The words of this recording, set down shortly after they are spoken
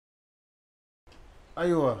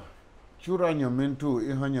Aywa, chura nyamintu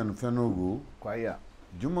ihanyan fenogu. Kwaya.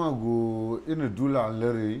 Jumagu ina dula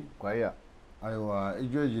leri. Kwaya. Aywa,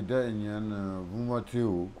 ijo jida inyan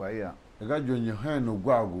vumatiu. Kwaya. Ega jonyi henu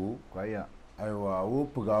gwagu. Kwaya. Aywa,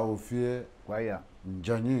 wupuga ufie. Kwaya.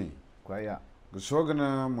 Njanyi. Kwaya.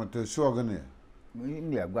 Gsogana mute sogane.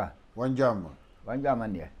 Ndiye gwa. Wanjama. Wanjama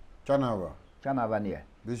ndiye. Chanaba. Chanaba ndiye.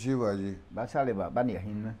 Bishi baji. Basale ba ndiye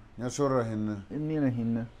hinna. Nyasora hinna. Nina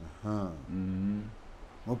hinna.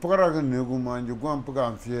 Mupagara negu manju gwam puga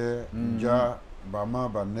amfie nja bama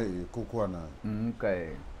banne kukwana. Okay.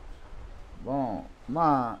 Bon,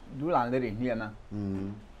 ma dula leri hiena.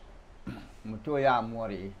 Muto ya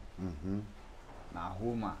mori. Na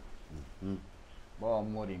huma. Bo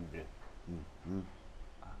mori mbre.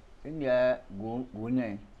 India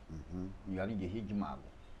gune. Yari je hijimago.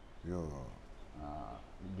 Yo.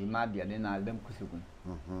 Di madia de na dem kusugun.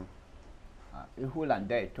 Ihula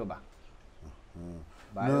ndai toba.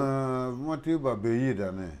 Na moti ba beyi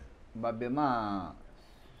da ne. Ba be ma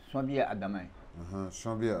sobiya adamai.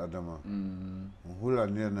 Sobiya adama. Hula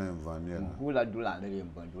ne na mvania na. Hula dula leri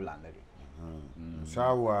mbon dula leri.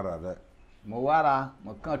 Sa wara da. Mo wara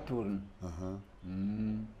mo kan turun.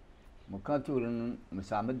 Mo kan turun mo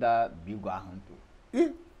samu da bigwa hantu.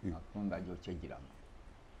 Afunga jo chejira.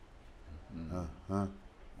 Mo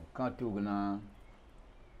kan tuguna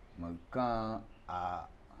mo kan a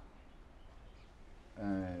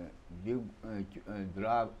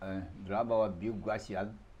draba wa bigwa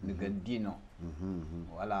sial daga dino.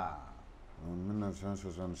 Voilà.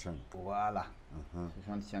 1965. Voilà.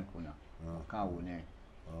 65 kuna. Kan wune.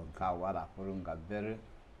 Ka wara furunga ber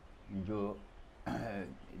jo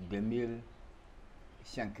 2005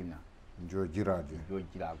 na. Jo jiraje. Jo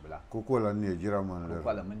jiragula. Koko la ne jira man la.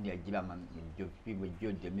 Koko la man ne jira man jo fibo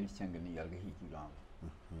jo 2005 ni yarga hijira.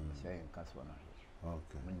 Sai kaswana.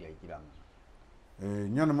 Okay. Man ne jira man.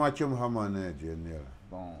 Nyana ma chem hama ne je ne la.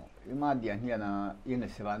 Bon, ima dia hia na ina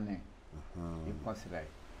sirane. I consider.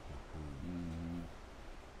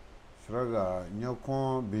 Sraga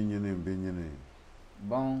nyakon binyene.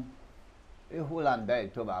 Bon, e Holanda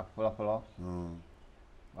e to ba polo.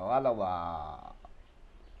 Ba wala wa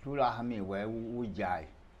tura hami we wujai.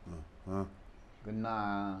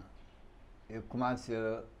 Gna e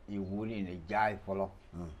commence i wuri ne jai polo.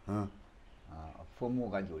 Fomu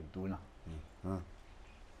ga jo duna.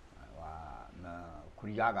 Wa na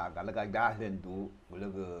kuriyaga galaga jahlen du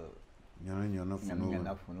gulaga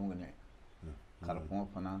nyana funu ne. Kalpon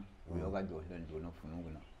fana yoga jo hlen du na funu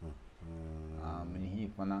gna. Min hi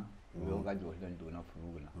fana yoga jo hlen du na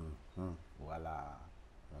funu gna. Wala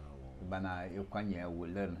bana yokwanye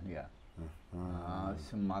wulen ya.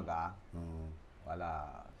 Sumaga.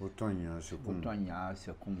 Wala Otonya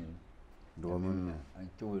sekumu. Domin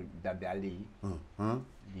anto dabiali.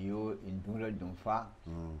 Dio indura dunfa.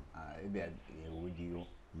 Ebe wudiyo.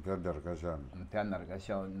 Mpa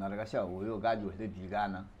nargasha wo ga jo de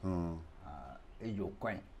bigana. Ejo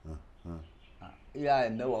kwen. Ya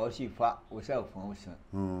na wa si fa o sa fon so.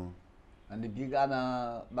 And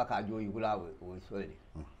bigana baka jo yugula wo sole.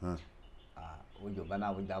 O jo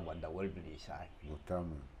bana wo da wanda wolbi sai.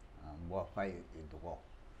 Botama. Mo fa e do.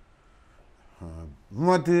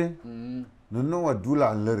 Mate no wa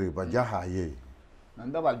dula lere ba jaha ye.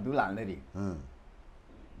 Nanda ba dula lere.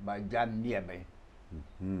 Ba jan niya be.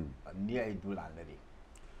 Niya e dula lere.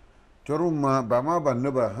 Choruma ba ma ban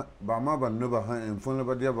ne ba han en fon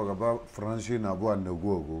ba dia ba franci na bo an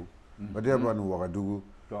gogo. Ba dia ba no Wagadugu.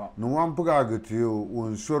 No wan puga ga tiyo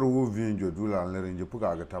won sor wo vinjo dula lere nje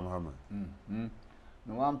puga ga tam hama.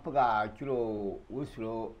 No wan puga kilo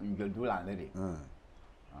usro nje dula lere.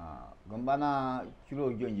 Gambana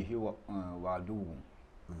kilo jonji hi Wagadugu.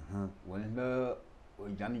 Won le o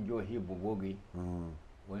jani jo hi bobogi.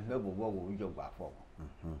 Won le bobogo jo gba fo.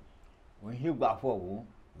 Won hi gba fo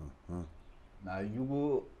na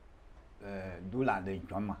yugo dula de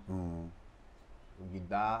joma.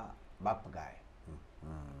 Gida bapagai.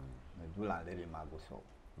 Na dula de magoso.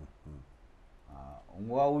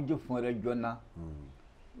 Nwa uju fere jona.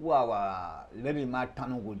 Wa leri ma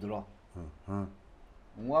tanu gudro.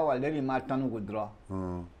 Nwa leri ma tanu gudro.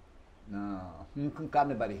 Na hun kan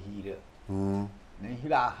me bare hire. Na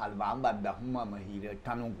hira halba amba da humma ma hire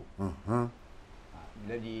tanugo.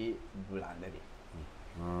 Leri dula leri.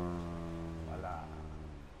 Voilà.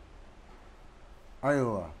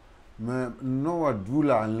 Aywa, me no wa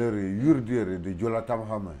dula lere yurdere de jola tam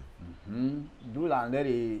hama. Dula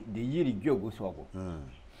leri de yiri jogo sogo.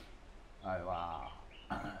 Aywa.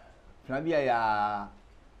 Fabia ya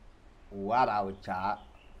wara ucha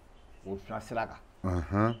o frasraga.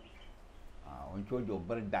 On chojo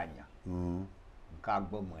berdanya. Ka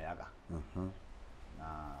gbo moyaga.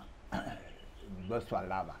 ba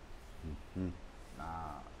swalaba na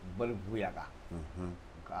bal vuyaga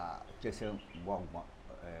ka kese bo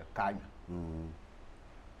kanya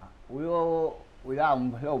uya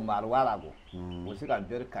mlo marwala go usika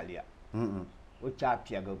ber kalia o cha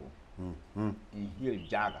piaga go in hil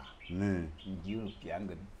jaga jiru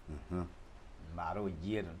piangan maro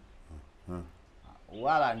jiren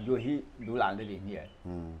wala johi dulande de ni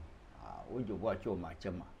o jo bo cho ma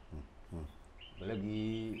chema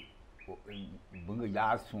lagi bunga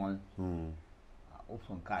ya son o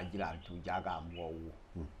fon ka jira tu jaga mo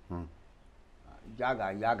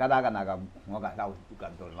jaga ya gada na ga mo ga lawo ka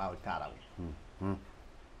do lawo tara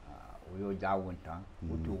o yo ja wonta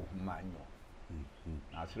o tu manyo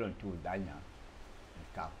na suron tu danya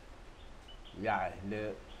ta ya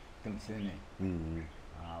le tumsene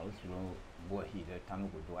o suron bo hi de tanu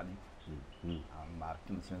go do ani ma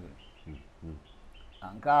tumsene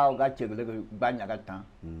an ka ga che le banya ga tan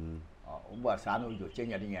o bo sa no jo che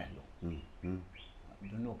nya de nya lo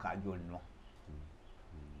no ka jo no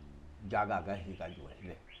jaga ga hi ga jo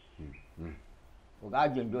le o ga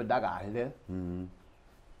jo daga le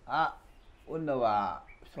onna wa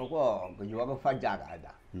so ko go jo ga fa jaga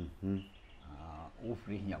da u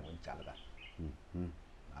free nya won chalga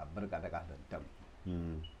barka daga tan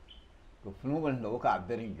ko funu won lo ka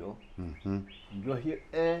berin jo jo hi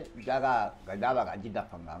jaga ga daba ga jida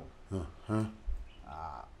fanga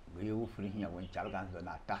go yo free nya won chalga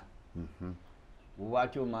na ta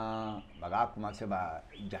wacho ma baga kuma se ba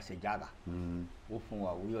jase jaga wo fun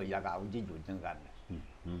wa wo yaga wo jijo jinga ne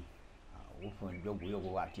wo fun jogo yo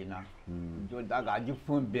wa tina jo daga ji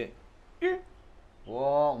fun be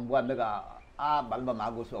wo mbwa mega balba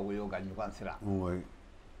ma go so wo yo ga ni kan sira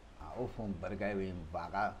wo fun barga we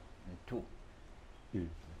baga tu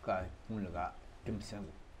ka kun ga timsen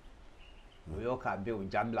wo yo ka be o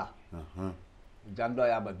jamla jamla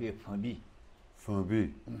ya ba be fun bi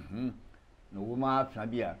no wuma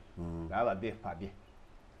flambia ga ba be fabe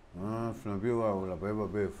flambia wa la ba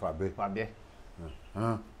be fabe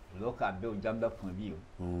lo ka be o jamba flambia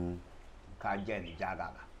ka je ni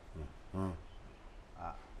jaga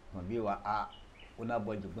flambia wa una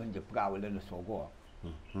bonje pra wala no sogo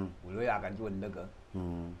lo ya ga jo ndaga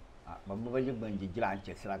ba mo bonje jira an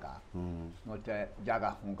che sraga no te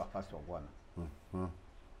jaga hun ga fa sogo na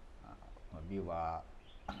flambia wa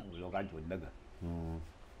lo ga jo ndaga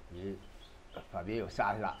Fabio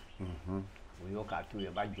sala uyo ka tu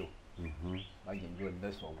ya bajo bajo njo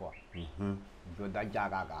de sogo njo da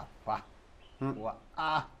jaga ga fa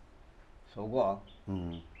wa sogo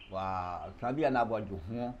wa Fabio na bojo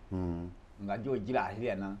hu nga jo jira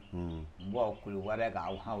hie na mbo kulu ware ga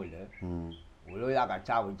ha wele uyo ya ga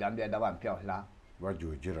cha u jambe da ban pyo la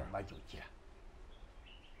bajo jira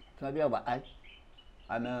Fabio ba ai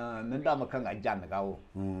ana nda makan ga jan ga wo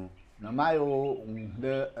na mayo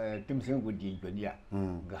de timsin gudi jonia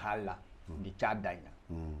ga hala di chadanya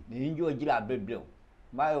ni njo jira beblo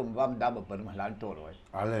mayo mbam da ba bar malan toro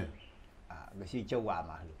ale ga si cewa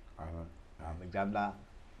ma lo ba jamla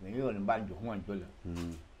ni yo ni ban ju hon jola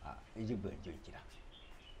iji ba jira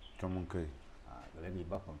kamun kai ga le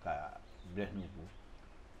ba fon ka ble nu bu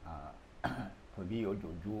ko bi yo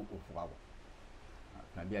joju o fuwa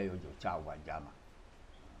na bi yo jo chawa jama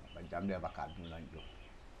ba jamle ba ka du nan jo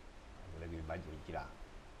lagi baju jira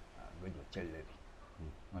baju celle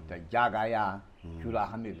mata jaga ya jura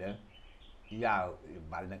hamile ya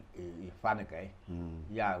balan ifane kai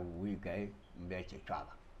ya wi kai mbe che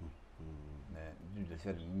kala ne du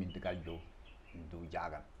ser min de kaljo du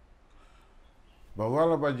jaga ba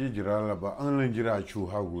wala ba jira la ba an lan jira chu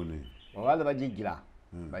hagu ne ba wala ba jira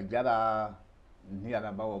ba jara ni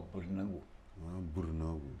ana ba wa burnago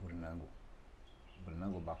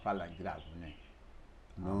ba fala jira ne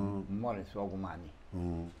more so gumani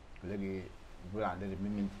legi brande de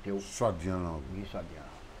mimin tew sodian la oui sodian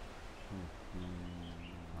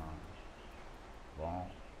bon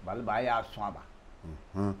bal ba ya swaba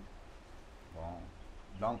bon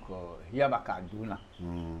donc hiya ba ka duna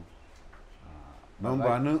non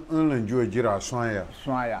ba nan an lan jo jira soya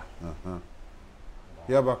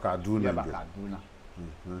hiya ba ka duna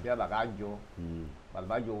hiya ba ka jo bal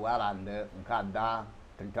ba jo warande nka da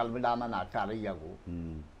tental bida mana tare yago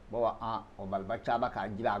bawa o balba chaba ka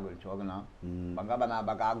jira go chogna banga bana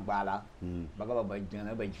baga gbala baga ba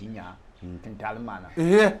jina ba jinya tental mana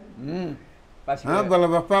parce que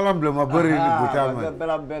balba pala blema bari ni butama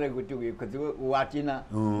bala bere go tugi ko watina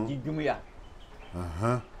jijumuya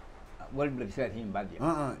wal blek sa hin badia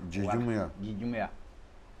jijumuya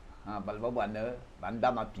balba bana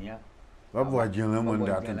banda mapia babu ajina mo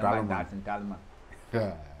da tental ma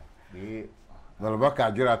bi balba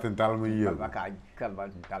ka jira tin talmu yiyo balba ka kalba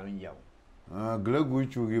tin talmu yiyo glegu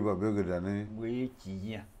chugi ba be gudane oui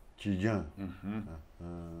chijian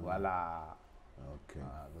voilà ok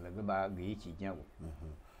glegu ba gi chijian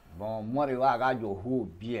bon mori wa ga jo hu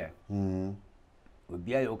bien o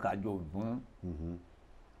bien yo ka jo bun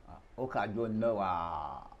o ka jo no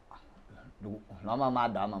wa no ma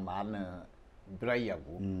da ma na braya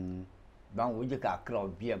go donc o je ka kro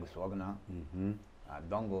bien go so gna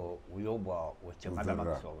donc o yo bo o che ma da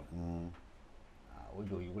ma so o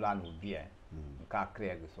jo yula no bien ka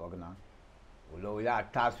kre go so gna o lo ya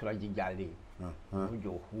ta sura ji jali o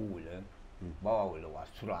jo hu le ba o lo wa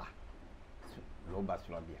sura lo ba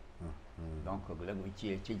sura bien donc le go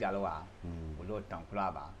chi jalo wa o lo tan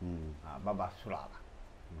kula ba ba sura ba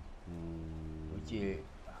o chi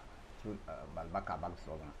balbaka bag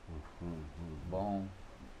soga bon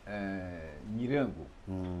nirengo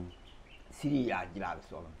siri ya jila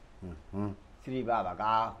soga siri ba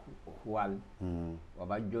ga hual wa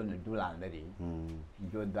ba jon dulan dadi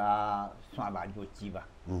joda so ba jo chiba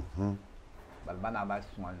balbana ba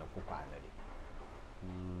suan no ko pa dadi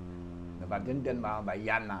ba den ba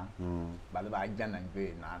yana balba janna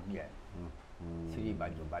be na ye siri ba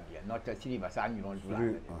jo ba dia not siri ba sa ni ron dulan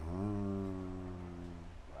dadi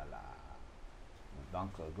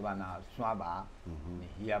donc gubana swaba ni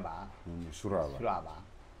hiaba suraba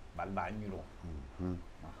balba nyuro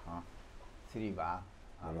siriba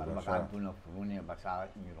balba ka tuna fune basa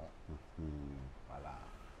nyuro voilà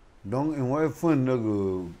donc in way fun na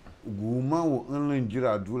guma wo en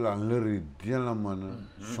jira dula lere bien la man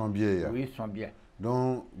chambier ya oui chambier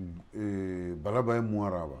donc balaba e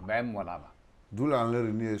moaraba ba moaraba dula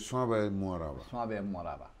lere ni swaba e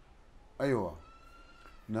moaraba aywa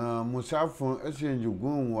na musafin esenji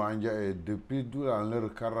gun wanja depuis dula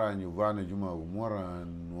ler karani vana juma mora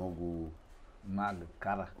nogo mag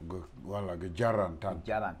kara wala ga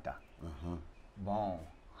jaranta bon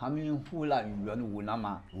hamin hula yon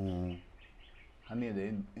wunama hamin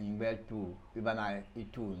de inbetu ibana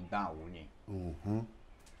itu nda wuni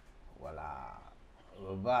wala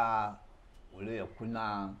ba wala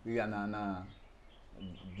yakuna yana na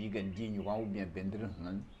digan dinyu wa bien bendrin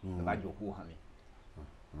nan ba jo hu hamin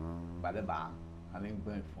balba hamin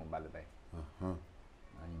ben fon balba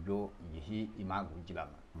anjo yihi imagu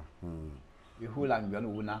jilama ihula ngwan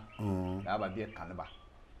wuna da ba bi kanba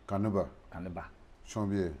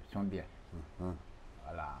chambier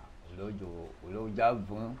voilà lo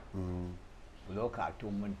javun lo ka to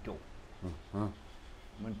munto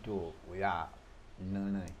oya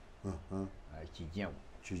nana chijian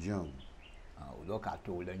lo ka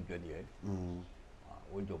to len jodie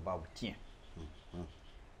ojo ba tien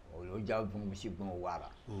o javun bi sigbon wara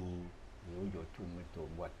ojo to munto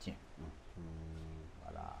bo tien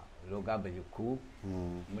voilà lo ga be ku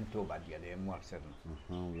munto ba dia le mo sen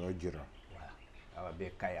lo jira voilà aba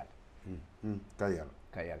be kayal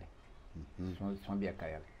son bien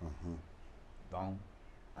kayal donc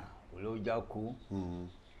lo jaku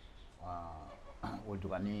o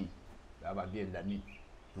dugani aba be lami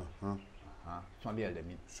son bien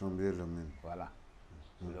lami voilà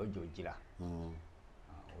lo jo jira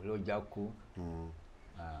lo jaku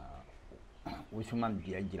Ousmane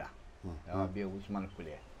dia jira aba be Ousmane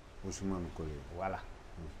Kule voilà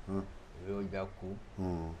yo jaku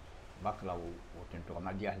bakla o tento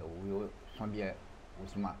na dia yo son bien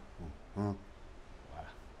Ousmane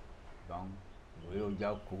voilà donc yo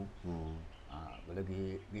jaku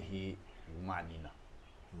legi manina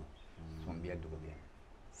son bien dugo bien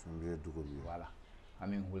voilà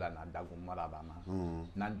amin hula na dagu maraba ma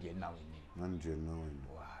nan die na woni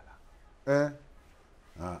voilà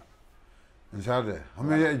Nzade,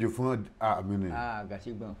 hame ya jufun amini.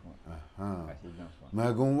 Gashi ban fun.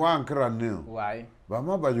 Ma gun wan kran ne. Why? Ba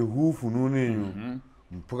ma ba ju hu funu ne yu.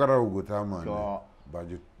 Mpugara ugota ma. Ba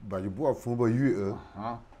ju bo fun ba yu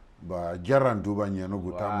ba jaran du ba nyano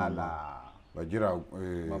gota ma. Ba jira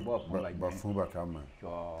ba fun ba ta ma.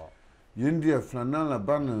 Yindi flana la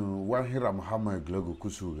ban wahira Muhammad glogo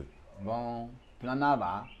kusuge. Bon, plana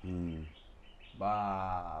ba.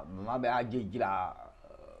 Ba ma ba aje jira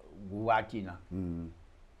guwati na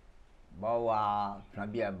bawa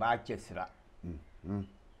fnabia ba chesra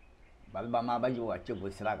balba ma ba jiwa che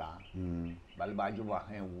busra ga balba jiwa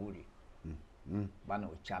hen wuri bana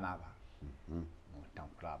o chana ga mo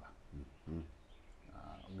tankura ba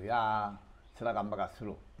ya sra ga mbaga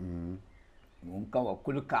suro mun ka wa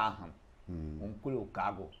kulka han mun kulu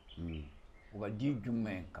kago wa di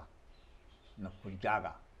jumenka na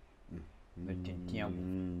kurjaga na tintiyagu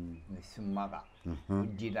na simaga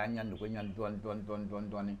di da nyan ko nyan don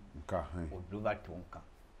ka o duba tonka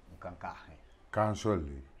kan ka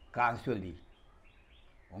kansoli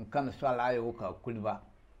on kan so la yo ka kulba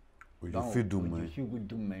o je fi dum fi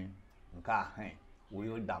gudum me nka han wo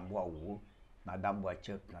yo dambo wo na dambo a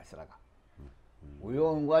che na siraga wo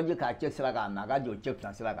yo ngwaje ka che siraga na ga jo che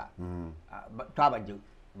na siraga ta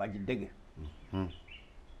ba ji dege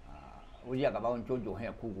wo ya ga ba on jojo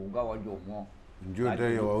han ku ku ga wa jo mo njo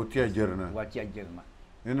de yo o tia jerna wa tia jerma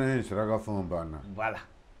ina hin siraga fon bana voilà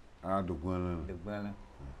de gwana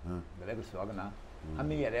da le so ga na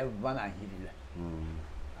ami yere bana hidile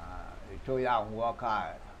to ya wo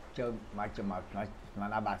ka che ma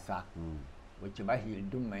na ba sa wo che ba hil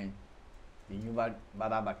dum men yu ba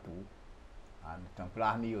ba tu an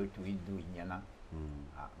templa mi yo tu idu nyana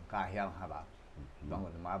ka hian ha ba donc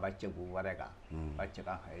ma ba che gu wa ga ba che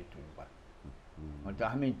ka hai tu ba on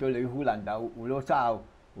ta mi to le hu lan da u lo sa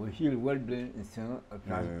u hil wel blin sin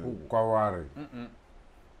plan ku kwa ware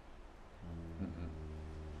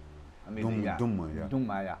dum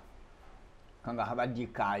ya kanga haba di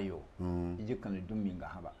kayo iji kan duminga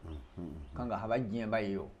haba kanga haba jien ba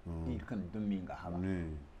yo iji kan duminga haba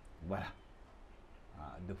voilà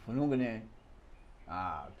de funungene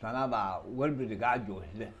sana ba walbi de gajo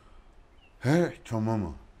le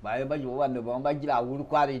chomama ba jo wande ba jira wuri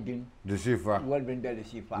kwari din de sifa walbi de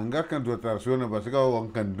sifa nga kan to tar sona ba sika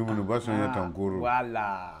wan kan dumunu ba sonya tankuru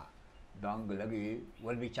voilà donc lagi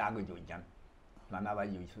walbi chago jo jan sana ba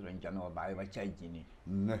yo suran jan ba cha jini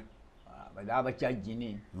ne ba da ba cha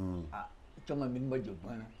jini choma min ba jo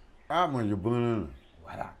bana ma jo bana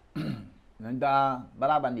voilà nanda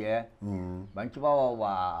baraban ye ban ci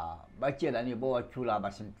wa ba ce da ne ba wa chula ba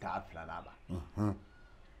sin ta flana ba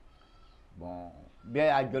bon be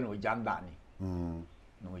ya jon o janda ni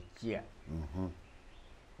no ci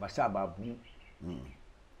ba sa ba bu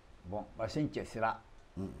bon ba sin ce sira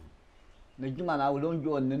ne juma na wulon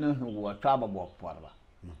jo ne ne wa ta ba bo por ba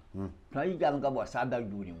ta yi jan ga bo sa da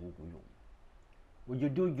juri nguku yo o jo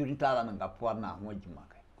do juri ta la nga por na ho juma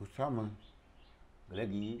kai ku sama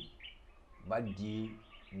lagi ba di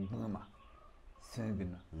ngama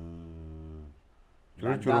sengna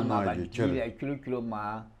churu ma je chere churu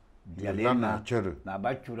ma biya na chere na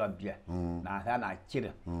ba chura biya na ha na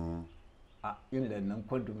chere yin le nan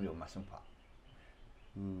ko dum yo masun fa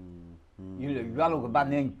yin le yalo ko ba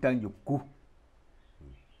ne tan ju ku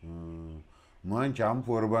man cham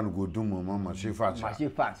por ban godum ma sifa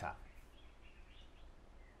sa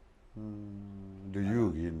de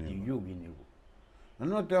yugi ne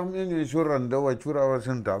no te am ni shoran da wa chura wa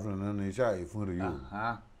san ta na ne sha i fun yu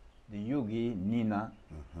de yugi nina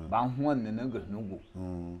ba huan ne ga nugo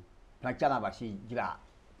ta chana ba shi jira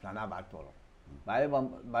na ba tolo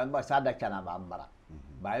ba sa da chana ba mbara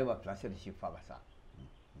ba ba place de shi fa ba sa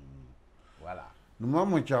voilà no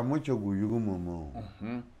mamo cha mo che gu yugo momo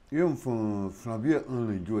yum fun flambie un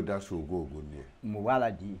le jo da so go ne mo wala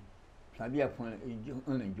di flambie fun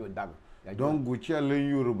un le jo da donc gucci le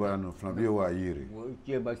yoruba no flambie wa yiri wo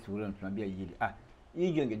ke ba suran flambie yiri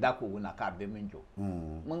yi genge da ko na ka be menjo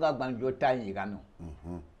mun ga ban jo tan yi gano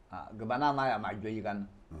gabana ma ya ma jo yi gano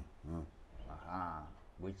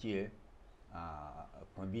gucci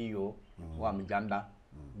flambiyo wa mi janda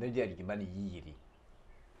de je ki bani yiri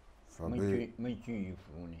mun ci yi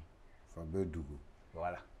funi Fabedougou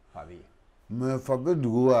voilà Fabe mais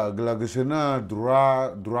Fabedougou wa glagesena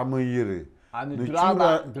droit mo yiri ani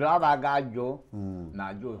draba ba gajo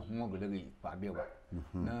na jo humo gudagi Fabe wa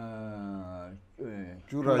na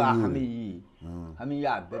chura hami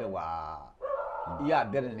ya bere wa ya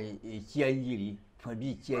bere ne ciyan yiri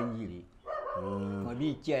Fabe ciyan yiri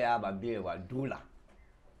Fabe ciya ba bere wa dula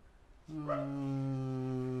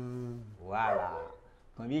voilà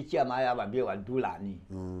Fabe ciya ma ya ba bere wa dula ni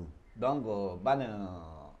donc bana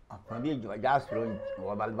Fabe jo ja suro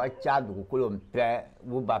wa balba cha du ko lo mpe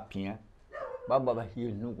wo ba pien ba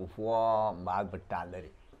hi nu ko fo ma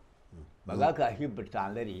gbetalere baga ka hi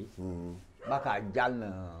gbetalere ba ka jal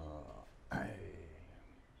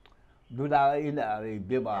duda ina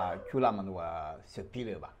be ba chula man wa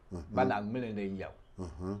sepile ba bana mele ne yaw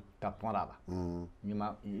ta pora ba ni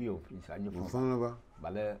ma yo isa ni fo ba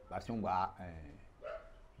bale ba sungwa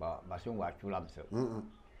ba sungwa chula mse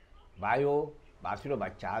ba yo ba suro ba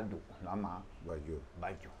cha du na ma ba jo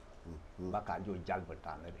ba ka jo jal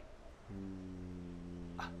gbetalere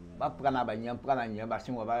ba prana ba nyam ba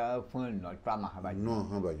singwa ba fun no trama ha ba no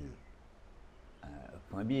ha ba nyi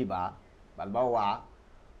fun bi ba wa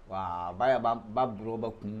ba ya ba bro ba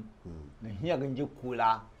kun ne hiya ganje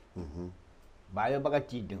kula ba ya ba ga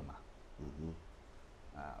ti din ma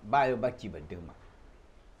ba ya ba ti ba din ma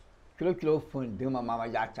kilo fun din ma ma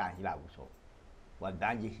ya cha hila bu so wa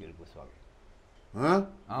danji hil bu so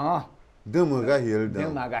din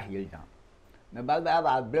ma ga hil da na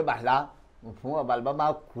ba bre ba la Mfuma balba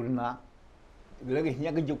ma kurna. Lagi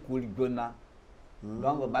nya ke jukul jona.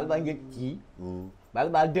 Donc balba ngeti.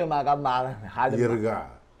 Balba de ma ga ma hal. Yerga.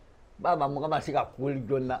 Baba mo ma sika kul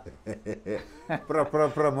jona.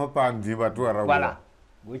 Pra mo pandi ba tu ara. Voilà.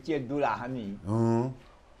 Wuce dula hani.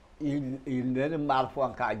 Il ne marfo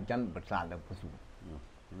an ka jan betale pusu.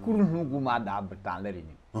 Kurun guma da betale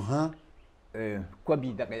ni. Ko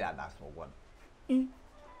bi daga ya da so gon.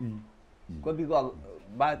 Ko bi go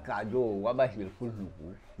ba ka jo wa ba hil kullu.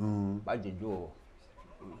 Ba je jo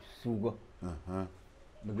sugo.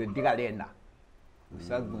 Daga diga lena.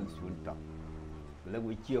 Sa gun sulta. Le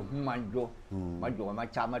wuce humanjo. Ma jo ma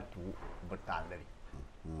chama tu betale.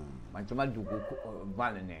 Man chama du ko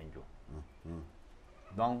vale nenjo.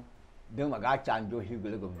 Donc de ma ga chanjo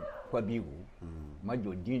higule ko bigu ma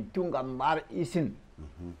jo din tunga mar isin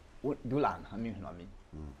dulan hami nomi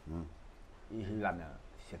ihilana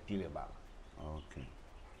sepile ba. OK.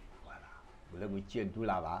 Voilà. Le wuce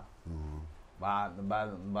dula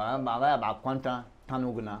ba content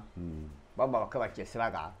tanuguna. Ba ka ba ke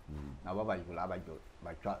sraga na ba jula ba jo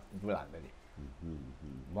ba cha dula bele.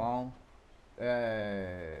 Bon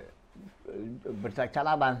berta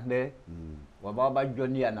chala ban de wa ba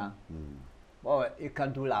joniana bo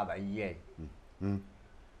ikandula ba ye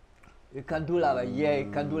ikandula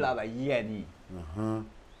ba ye ni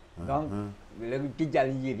donc le tijal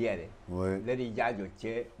yiri le di jajo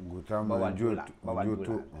che gutama ba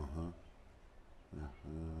joto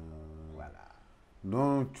voilà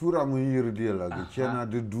donc chura mu yirdi la ge chena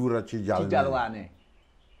de dura ci jalwane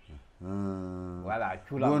voilà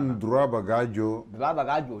chula don droit bagajo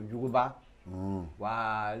juguba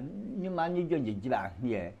wa ni ma ni jonje jila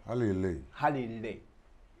hie halile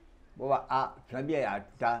bo wa a fabia ya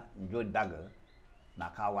ta jo daga na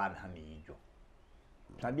ka wa ha mi jo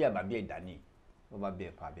fabia ba be dani bo ba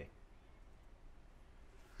be fabe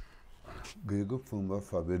gego fumba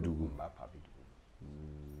Fabedougou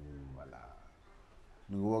voilà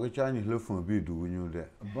nous voyons que le Fabedougou nous de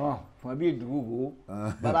bon Fabedougou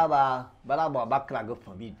balaba bakra go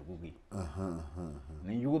Fabedougou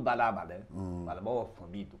ni yugo balaba de balaba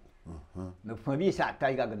Fabedougou ne Fabi sa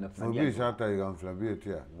taiga ne Fabi sa taiga Fabi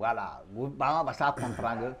tia voilà ba sa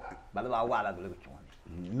comprendre balaba wala go le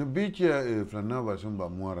choni ne biche flana ba sumba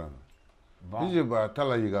moara bije ba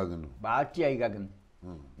tala yiga gno ba tia yiga gno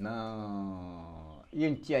na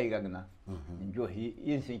yin tia yiga gna njo hi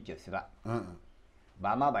yin sin kesra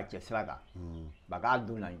ba ma ba kesraga ba ga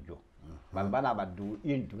du na njo ba na ba du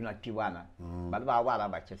yin du na tiwana ba wala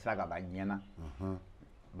ba kesraga ba nyena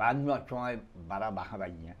ba nyo chon ba ha ba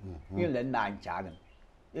nya yin len na ncha gan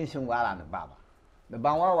yin sin wala na ba da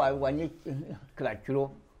ba wa ni kra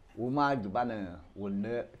kiro uma du ba na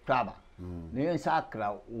wonne traba ni yin sa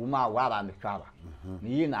kra uma wala na traba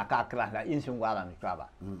ni yin aka kra la yin sin wala na traba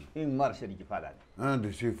yin mar se di fada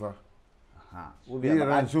de sifa ou bien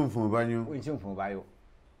ran sun fun banyo ou sun fun bayo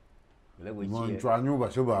le wo mon twanyu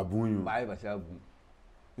ba se ba bunyu ba se bu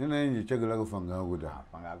ina yin chegala go fanga guda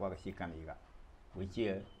fanga go si kan yiga wo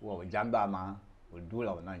ji wo jamba ma wo du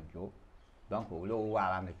la na njo donc wo lo wa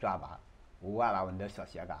la na twaba wo wa la wonde so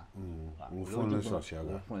sia ga wo fun le so sia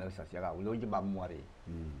ga wo lo ji ba moire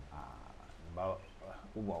ba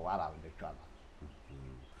wo wa la wonde twaba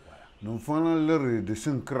non fana lere de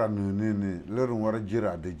sinkra ne lere wara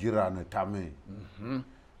jira de jira na tame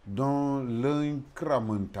don len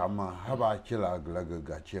kram tama haba kila glaga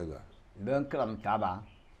gachega len kram taba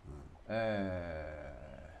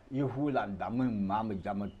yuhulan da mun mamu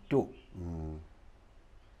jamato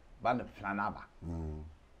ban flana ba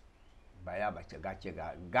ba ya ba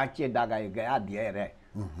chega gache daga ga ya diere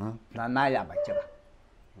flana ya ba chega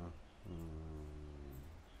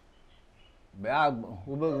ba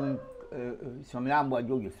hubo somya mo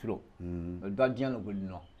jogi suro do dian ko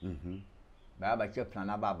no ba che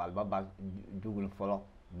flana ba dugul folo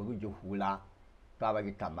bugu jo hula ta ba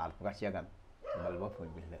ki tamal ko chega balba fo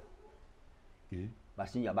bille ba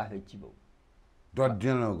sin ya ba he chibo do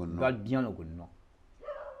dian ko no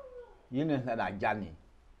yene la jani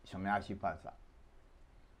somya si pasa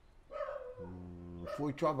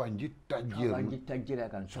fo chwa njita jira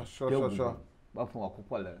kan so ba fo ko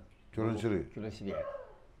ko le churon sire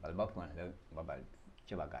balba fo le ba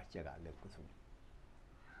cheba ga chega le kusu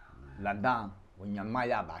là-dedans on nyama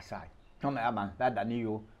ya ba sai comme ya ban da dani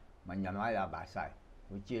yo man nyama ya ba sai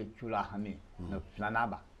o che chula hami no flana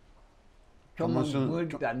ba comme mo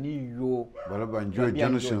dani yo bala banjo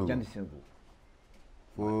jansen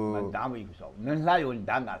fo madame yi so nan la yo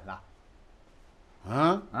danga la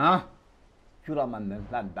chula man nan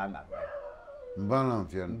la danga mbana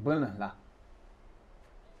fian mbana la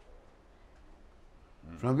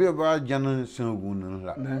flambe ba jansen gun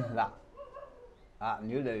la a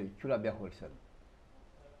ni le chula be holsel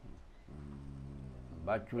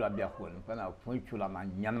ba chula be hol kana fun chula ma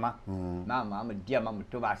nyanma na ma dia ma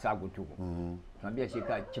to ba sa gutu na be shi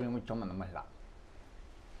ka chimi mu choma na ma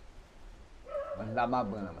la ma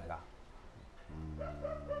ba na ma la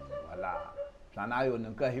wala sana yo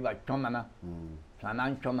nan ka hiba choma na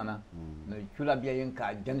sana choma na ne chula be yin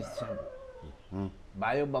ka jan sin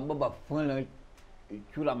ba yo ba ba fun le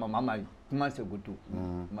chula ma mama kuma se gutu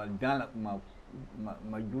ma dana ma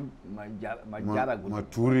jara gutu ma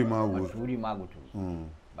turi ma gutu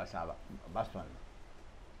ba saba ba son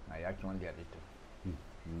na ya chon dia dito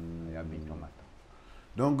ya bi tomato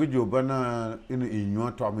donc jo bana ina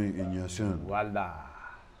inyo to mi inyo sen wala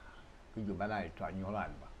jo bana to anyo la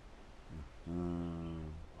ba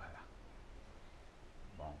voilà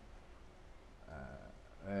bon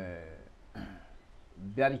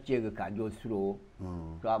berche ga ka jo suro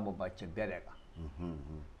to abo ba che bereka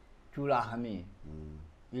chula hami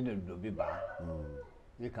ina dobi ba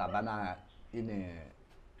ka bana ina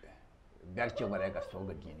berche wala ka so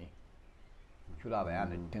ga dini chula ba ya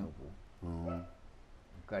na tenku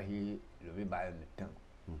ka hi dobi ba ya na tenku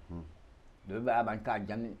dobi ba ban ka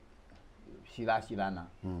jan sila na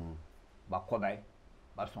ba ko bai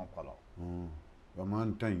ba son kolo ba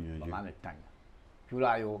man tanya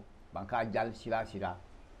chula yo ban ka jal sila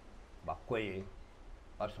ba koye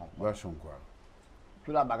ba son kwa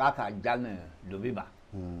chula ba ka jal ne dobi ba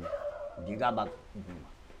diga ba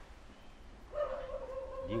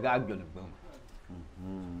diga jon bum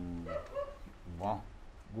bon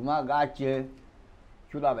buma ga che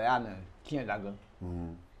chula ba ya ne tien daga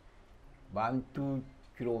ban tu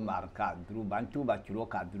kilo marka dru ban tu ba kilo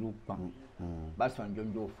ka dru pam ba son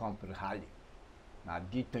jonjo fam per hali na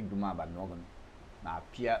di tan juma ba nogon na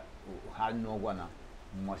pia hal nogona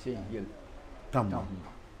mo se hil tam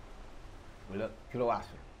wala kilo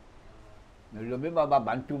waso ne lo be ba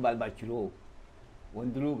ban tu ba kilo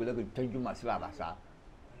wondru wala ko tan juma sala ba sa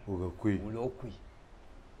o ga kui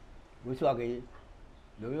wo so ga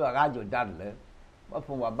lo be ba ga jo dar le ba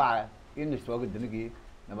fo ba in so ga dingi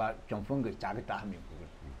na ba chongfong ga cha ga ta mi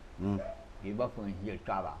ku gi ba fo hil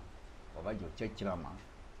ta ba ba jo che chira ma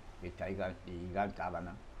e tai ga ta ba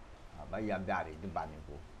na ba ya dari de ba ni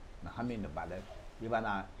ko na hamin de ba le i ba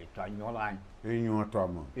na e to nyola e nyo to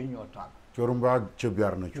ma chorumba che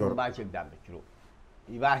biar na chor ba che biar na choro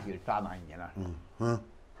i ba hil ta ma ni na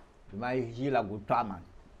tu mai hila gu ta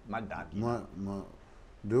ma da di ma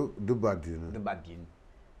de ba di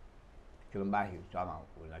chorumba hil ta ma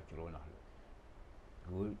ko na choro na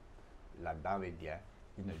gu la da ve dia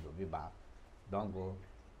ina do bi ba donc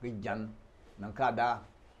cái jan nang ka da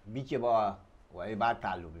bi che ba wa e ba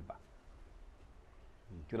ta lu bi ba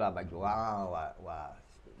chula ba jo wa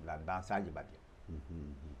landan sa ji ba dia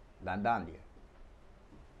landan dia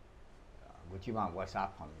go chi ma wa sa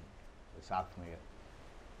phang ye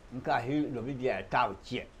nka hi lu bi dia ta o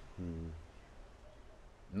che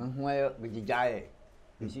nang hua ge ji ja ye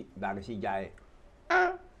si ba ge si ja ye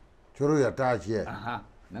choro ya ta che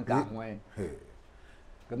nang ka hua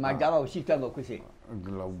cái mà giáo vào sĩ tâm vào cái gì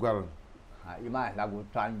lâu gal ima la gu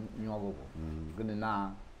tan nyogo ko gune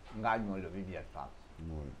na nga nyo le bi dia ta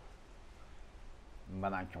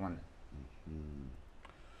mbana chon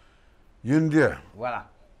yinde voilà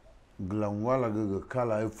glan wala ga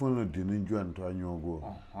kala iphone le dinin juan to nyogo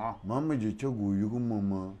mama je chegu yugo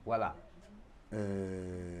mama voilà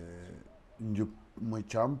nju ma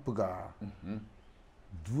champuga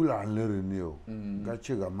dula lere neo ga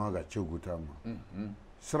chega ma ga chegu tama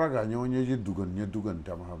sraga nyonye ji dugan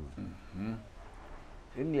tam ha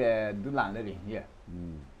in dulan le ye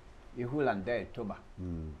i hulan de to ba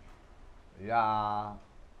ya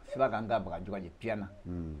sraga nga ba juga ji piana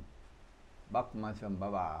ba kuma san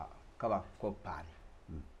ba ka ba ko pari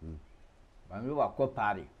ba mi ba ko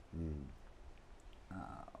pari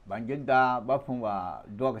ban jinda ba fun wa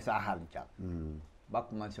dog sa halja ba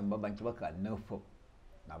kuma san ba ban ci ba ka nufo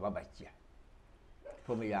na ba ba ciya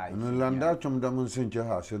no landa chum da mun sin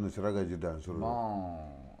ha se no sraga ji dan suru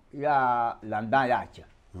ya landa ya ce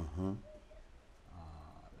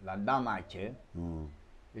landa ma ce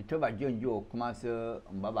ito ba jonjo kuma se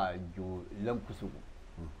mbaba ju lam kusugu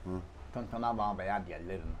tantana ba ya dia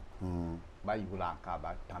lerna ba yula ka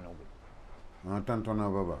ba tanogu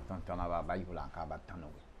tantana ba yula ka ba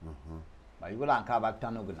tanogu ba yula ka ba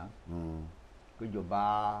tanogu na ko jo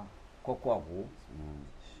ba kokogu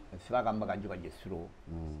sraga mbaga juga jesuro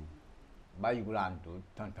ba yugulanto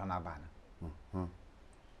tantana bana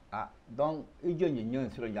donc ijo nyen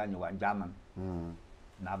suro janyo wa jaman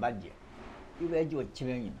na badje iwe jo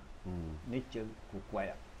chilenyi ne che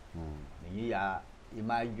kukwaya ni ya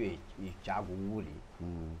imaje i chagu wuli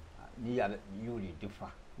ni ya yuri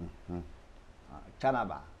difa chana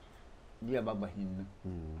ba ni ya baba hin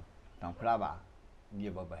tankula ba ni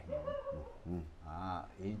ya baba hin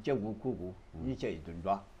in ce gukugu ni ce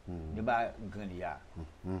idundwa ni ba gani ya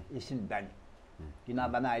isin dan kina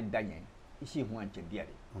bana danye isi huwan ce biyar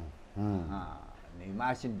ni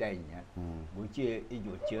ma sin dan ya bu ce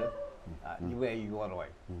ijo ce ni we yoro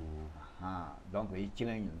donc yi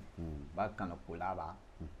cilen ba kana kula ba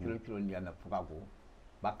kilo ni na fugago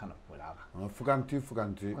ba kana kula ba fuganti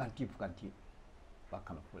ba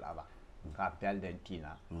kana kula ba ka pel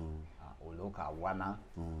dentina o loka wana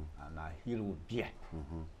na hiru bia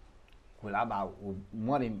kula ba o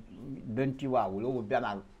mori denti wa o lo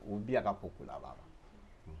bia ka kula ba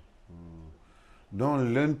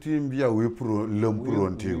donc lenti bia we pro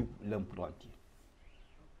l'empronti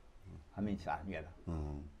amin sa miela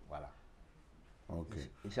voilà ok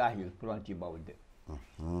isa hiru pronti ba ode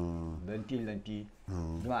lenti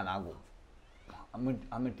duma na go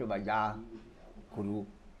amin to ba ja kuru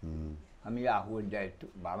hami ya ho da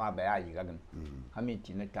ba ma ba ya yi gagan hami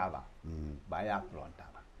tin ta ba ba ya pronta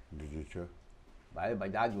ba dice ba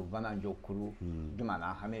ja jo bana jo kuru duma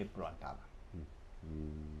na hami pronta ba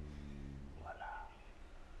voilà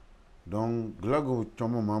donc glago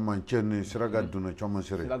chomo mama chene siraga duna chomo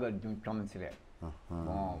sire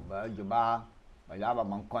bon ba jo ba ya ba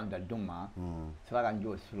man konda duma siraga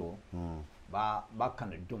jo suro ba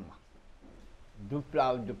kan duma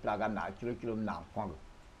dupla ga na kilo na kongo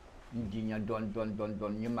ndinya don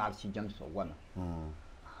ni marchi jam so wana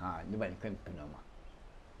ni ban kan kunama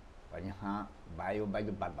bani ha bayo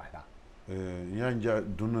bayo barbada yanja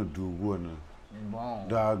duna du wona bon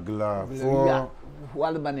da gla fo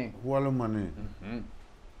wala mane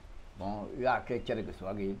bon ya ke chere ke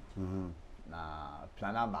swagi na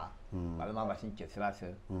planaba wala ma basin ke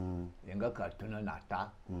srase yenga ka tuna na ta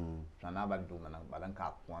planaba du mana balan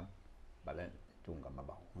ka kwan balan tunga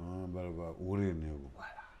maba balba ure ne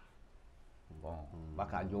voilà bon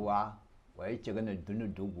baka jowa wai ce ganin dunu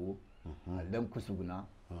dugu dan kusuguna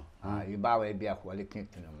yi ba wai biya kwali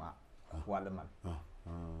kintin ma kwali man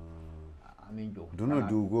amin jo dunu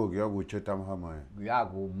dugu ya go ce tam hama ya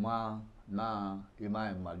go ma na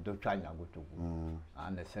ima ma do tanya go tugu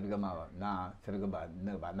na serga ma na serga ba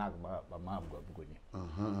na ba na ba ma go bugo ni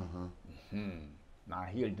na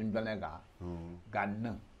hil dun dalaga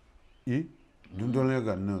ganna dundon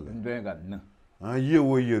ga na ye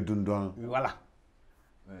wo ye dundon voilà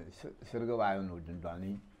serga wa no dundon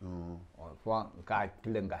ni fo ka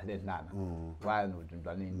tilenga le nana wa no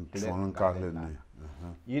dundon ni tilenga le ni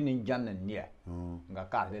yini janna ni nga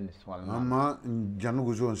ka le ni swal na amma janu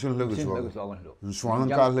go so sin le go so swal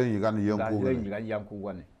ka le yi ga ni yanku ga ni yanku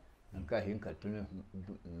wani nka hin ka tun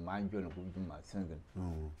ma njo no ku dum singin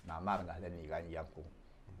na mar ga le ni ga yanku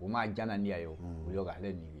uma janna ni ayo yo ga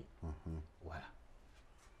le ni voilà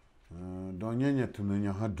donc nyanya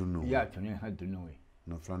tununya hadunu ya tununya hadunu we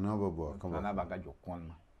na flana babo kama na baga jo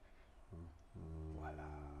konma voilà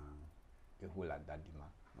e hula dadima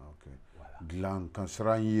okay voilà glan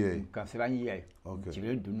kansranye okay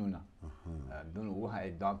tire dunu na dunu wo ha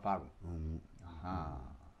e don par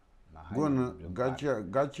gona gachia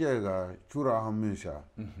ga chura hamisha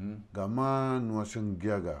gama nuasin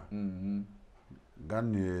giaga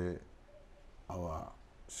ganne awa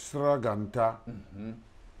sraganta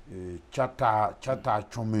chata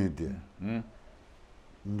chomede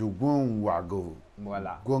ndugon wago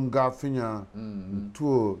voilà gonga finya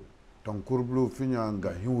tuo tonkurblu finya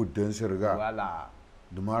nga hiwu denserga voilà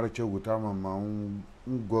dumara che gutama ma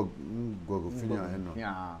ngog finya eno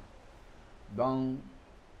ya donc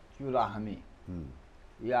chula hami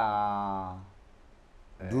ya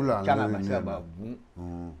dula kana basaba bu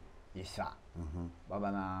isa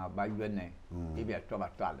baba na ba yone ibe to ba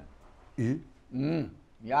tale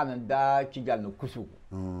ya nan da kijal no kusugu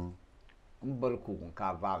mbal ku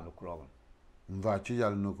ka va no krogon mva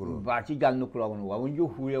kijal no krogon wa wonju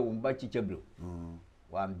huye won ci cheblo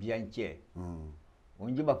wa bianche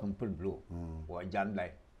wonju ba pul blo wa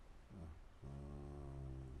jandai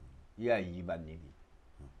ya yi ba ni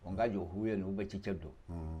won ga jo huye no ba ci cheblo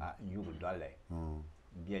yugo dole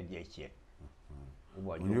bia je che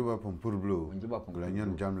wonju ba pul blo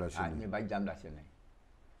glanyan jamla sene ni ba jamla sene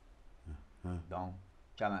donc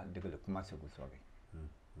chana de le commencer go sobe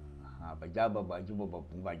ba jaba ba jubo ba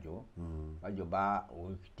bumba jo ba jo ba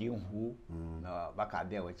o tin hu na ba ka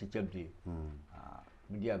de wa chichebdi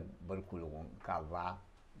bidia barkul won ka va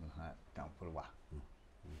tan pulwa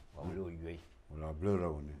wa lo yui wala blera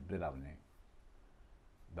woni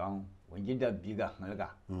donc won jinda biga ngalga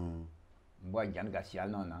mbo jan ga sial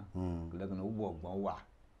no na le no bo wa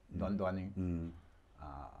don doni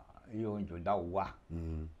yo jo da wa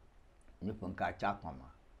ni pun ka cha pama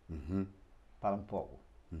param po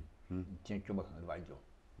tin chuba kan ba jo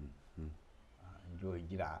jo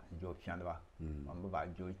jira jo fian ba ba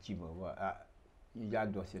jo chi bo wa a ya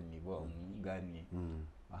do sen ni bo ga ni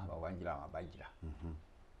ba wan jira ma ba jira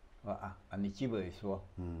wa a ani chi bo so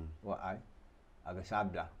wa ai aga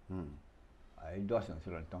sabla ai do sen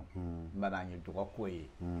so ton ba na ni do ko yi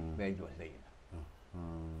be jo sei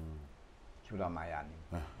chura ma ya ni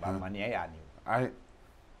ba ma ni ya ni ai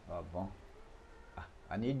bon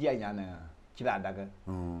ani dia nya na chira daga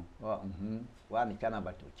wa ni kana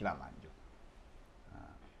ba to chira manjo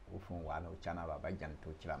o fun wa no chana ba ba jan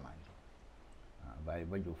to chira manjo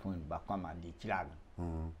ba jo fun ba kwa ma di chira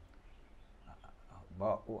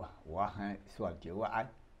ba wa ha so ti wa ai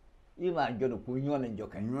i ma jo no ku nyo ne jo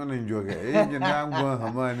kan e ni na ngwa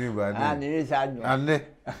ha ma ni ba ni ani sa nyo ane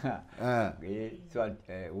ge so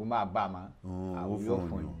u ma ba ma u yo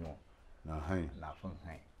fun nyo na hai na fun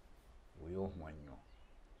hai u yo hwan nyo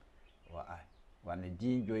wa ai wa ne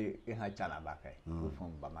di jo e ha chana ba kai u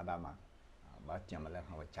fun ba ma da ma ba tiam la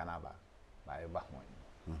ha chana ba ba e ba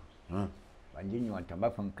hwan ba ji nyo ta ba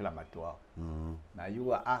fun kla ma to na yu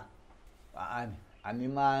wa ani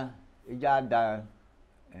ma e ja da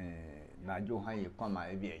na jo ha yi kwa ma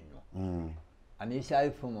e bi enyo ani sa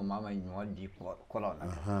e fun ma ma nyo di ko la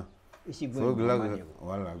na isi gun so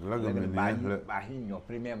wala me ba hi nyo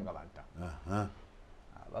premium ga ba ta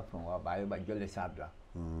ba fun wa ba ba jo le sabla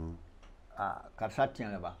karsa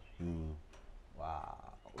tian ba wa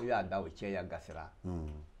o ya da o che ya gasira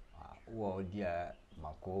wo dia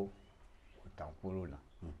mako utankuru na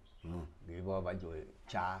ge ba jo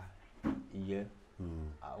cha iye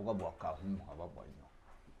o ga bo ka hu ba bo nyo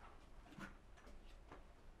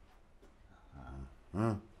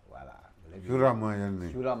voilà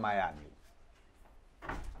shura ma ya ni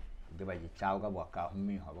de ba ji cha o ga bo ka hu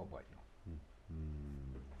mi ha ba bo nyo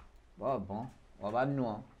bon wa ba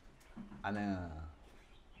no ana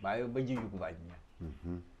ba yo ba ji yu ba ni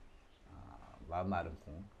ba ma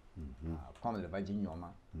ku comme le ba ji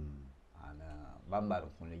nyoma ana ba ma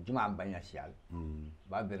ku le juma ba nya sial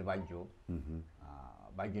ba ber ba jo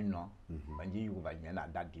ba ji no ba ji yu ba ni na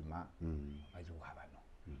da di ma ba ji wa ba no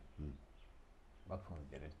ba fu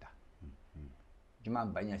berenta juma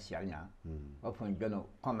ba nya sial nya ba fu jono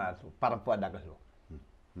comme so par rapport da ga so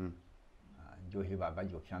jo hi ba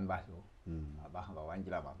jo fian ba so ba wan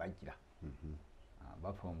jira ba jira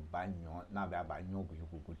ba fon ba nyo na ba nyo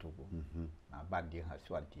ku to ko na ba di ha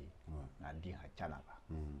swati na di ha chana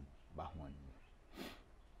ba hon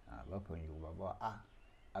ba fon yu ba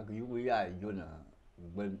aga yu ya yo na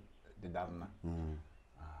gbe de dama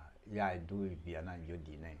ya do bi na yo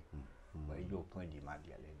di ne ba yo pon di ma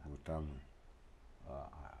di ale na utam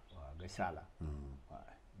ga sala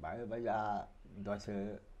ba ya do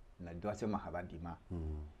se ma ha ba di ma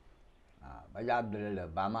ba ya de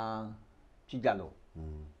ba ma chijalo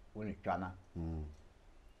woni chana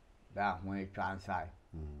da hwe chan sai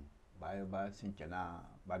ba sin chana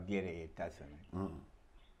ba biere ta sene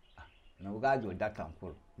na uga jo datan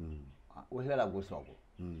kur o hela go sogo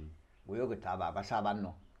wo yo ta ba sa ban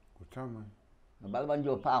no kutama na ba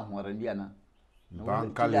jo pa hore dia na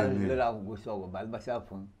ban kale ni la go sogo ba sa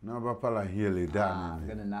fun na ba pala hiele da ni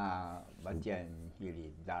gana na ba tian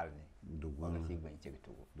hiele da ni dugwan si gwen che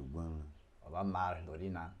to dugwan ba mar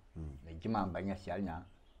dorina ne jima banya sialnya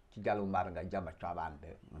tijalo mar ga jaba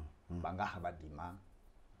tabande banga habadima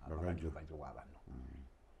ba jo wa ba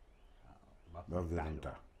no ba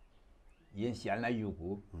verenta yen sialna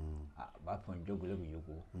yugo ba fon jogo le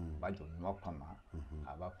yugo ba jo no kama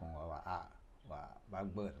ba fon wa ba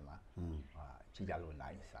gbe ma tijalo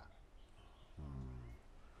na isa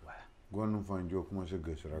wa gonu fon jo kuma se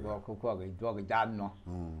gesra ga ko ga jo ga janno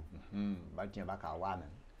ba tin ba ka wa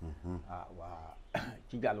wa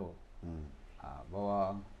tijalo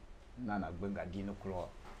bawa nana gbenga dino kro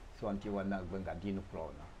so anti wana gbenga dino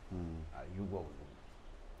kro na yugo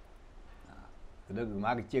da gu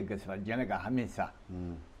ma ke ga sa jena ga hamisa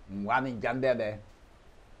wani jambe be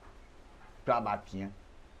to ba pien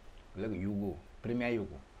le yugo premier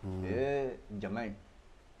yugo jamai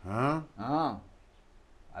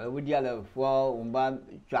ala wudi ala fo umba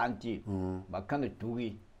chanti ba kan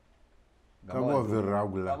tugi ka bo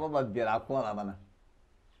veragula ba bira ko la bana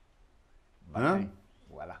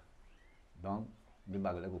voilà donc di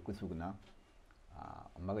bagale ko kusugna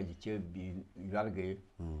maga ji che bi yarge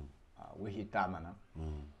wi tamana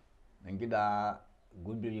ngida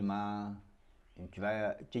gudiri ma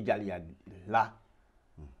intira ci jaliya la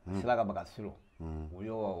sila ga baga suro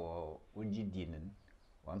wo uji dinin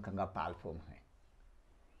wan kanga pal fom he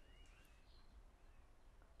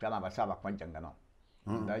kama ba saba kon jangana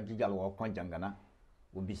da ji jalo wo kon jangana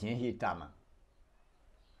au bien hitama.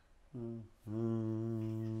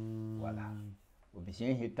 Voilà. Au bien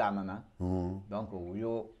hitama na. Donc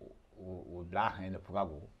au bla hein le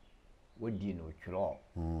programme. Au dino chlo.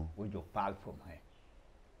 Au jo pal from hein.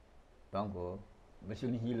 Donc monsieur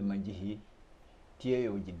ni hil manji tie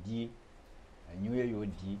yo di new yo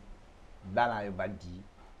di bala yo badi.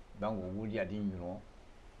 Donc au dia di nyuro.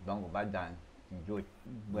 Donc badan jo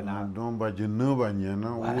bana donc ba jinno ba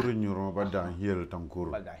nyana wuri nyuro badan hil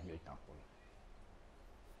tankuru. Badan hil tankuru.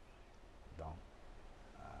 Donc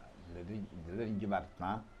le jibat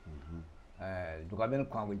na du ka ben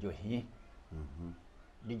kwa jo hi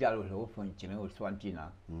di jalo lo fon chine o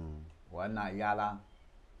swantina wana yala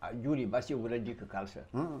juri basi wala dik kalsa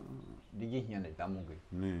di ji nyane tamuge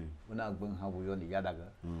ni wana gbon ha wo yo ni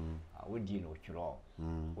yadaga o di no chiro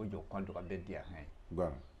o jo kon du ka be dia hein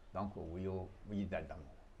ba donc wo yo wi dadam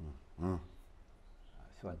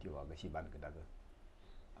swanti wa ga si ban ga daga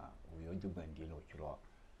wo yo ju ban di no chiro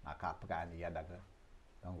na ka pra ni yadaga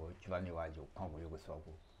donc o chiro ni wa jo kon wo yo go so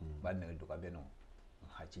ko ba ne du ka be no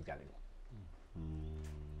ha chi jale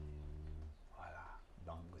voilà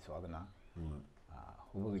donc so ga na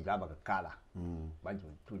wo ga ba ka kala ba ju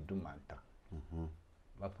tu du manta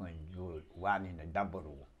ba pon jo wa ni na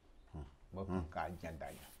daboro ba pon ka janda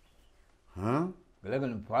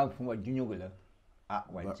galagan fa wa junyo gala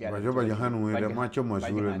wa ba jo ba hanu we da ma che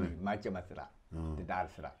masura ne ma che masra de dar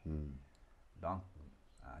sra donc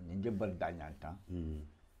ni je bar da nyanta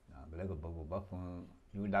galaga babu ba pon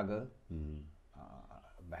yu daga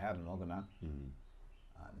ba har no gana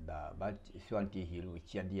da ba swanti hilu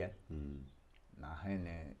chiadia na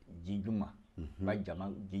hene jijuma ba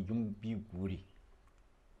jama jijum bi guri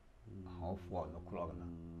ha fo no krogna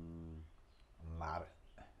mar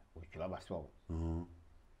o chula ba so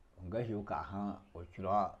nga hiu ka ha o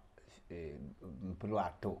chula mpro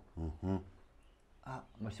ato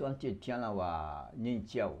ma swanti tiana wa nyin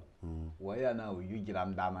chiao wa ya na o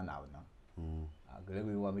yujiram dama na na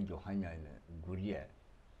gele wa mi jo hanya ne guri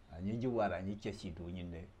ni ji wara ni chesi do nyin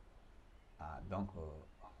ne donc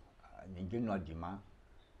ni ji no di ma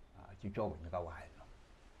chi cho ni ka wa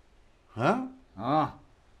no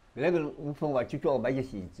gele u fon wa chi cho ba ye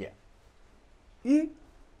xin jie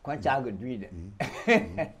quan cha ga dui de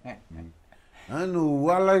anu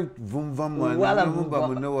wala vum vam ma mu ba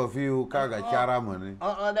mu no wa fi ka ga chara ma ne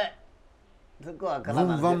de ce ko kala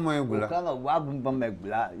vum vam ma gula ka ga wa vum vam ma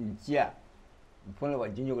gula jia fon wa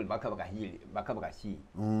jinyo ba ka hili ba ka si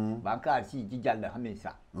ba ka si ji jan da hamin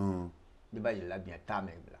sa de ba la bien ta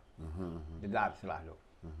me gula de la sla lo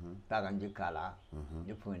ta ga ji kala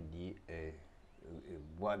ni fon di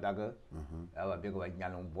bo daga wa be ko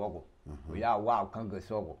nyalon bogo o ya wa kan ga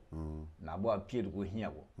sogo na bo pie go hiya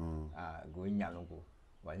go go nyalon go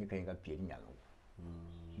wa ni kan ga pie nyalon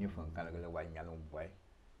ni fon kan ga wa nyalon boy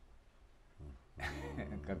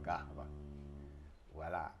ka ba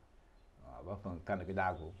voilà ba fon kan ga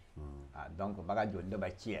dago donc ba ga jonde ba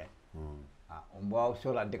chie on bo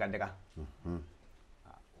so la dega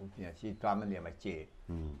o bien si toi me ma chie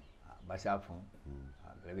ba sa fon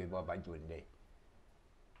le bo ba jonde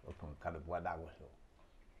o fon kan bo dago so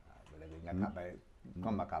le nya ka ba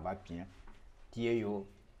comme ka ba pien tie yo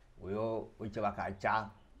o chaba ka cha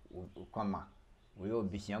o comme o yo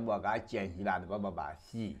bisien bo ga chie hila ba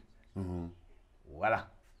si voilà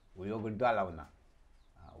o yo go dala na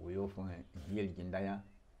o yo fon hiel jindaya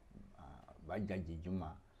ba jaji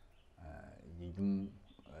juma jijum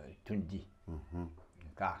tundi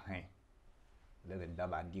ka hein le da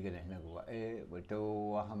ba diga ne go go to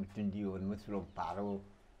wa ham tundi o muslo paro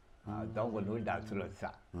donc no da sulo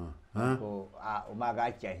sa ko o ma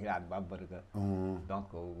ga che hila ba burga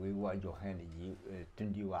donc we wa jo hen ji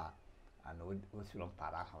tundi wa ano o sulo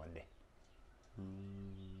para hawle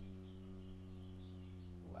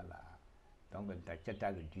voilà donc ta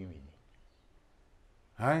chata ga dimi ni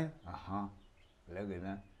hai le ga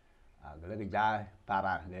na le ga ja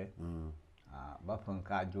para le ba fon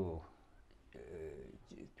ka jo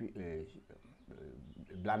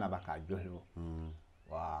blana ba ka jo lo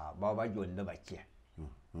wa ba jo nda ba che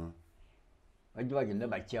ba jo nda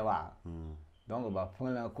ba che wa donc ba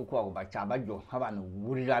fon la ko ba cha ba jo ha ba no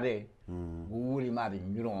wuri la de wuri ma de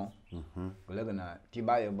nyuro le ga na ti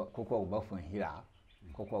ba ko ba fon hira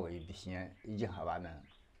ko yi bisien ji ha ba na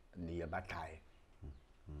ni ya ba tai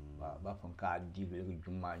ba fon ka di le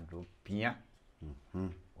juma jo pia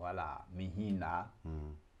voilà mi hina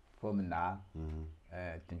fomna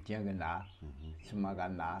tintianga na sumaga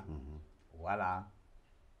na voilà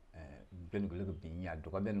ben go le binya do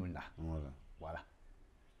ko benu na voilà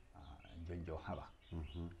jonjo haba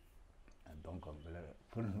donc le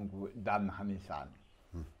pour nous dam hamin san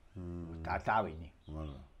ta we ni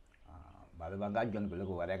voilà ba le banga jon ko le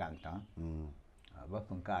ko wara kan tan ba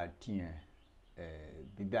fun ka tien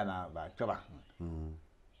bi bana ba choba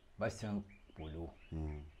ba san polo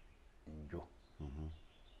njo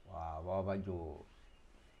wa ba jo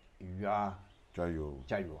ya chayo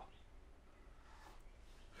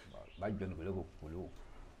ba jon ko le ko polo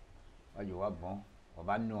ba jo wa bon wa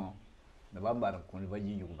ba no na ba mbar ko le ba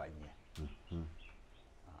ji yu ba nye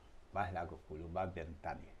ba la ko polo ba ben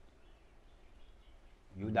tani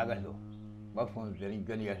yu daga lo ba fon verin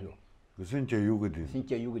jon ya lo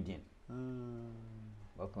sinche yugudin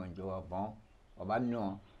ba fon jo wa bon wa ba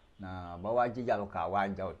no na ba wa ji jalo ka wa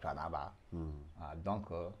ja o tana ba donc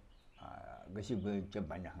ga shi be ke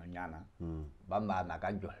banya hanyana ba ma na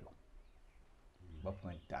ga jo lo ba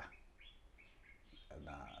fon ta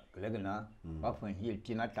na glegna ba fon hil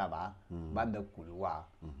tina ta ba da kulwa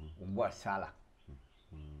umbo sala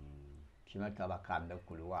tina ta ba kan da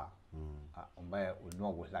kulwa umba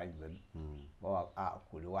no go sai ben ba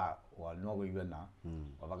kulwa wa no go yona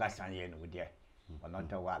wa ba ga san ye no de wa no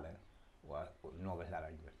ta wa le wa no go sala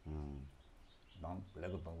ben donc le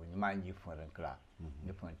ko bon ni ma ni fon kra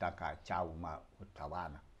ni fon ta ka cha u ma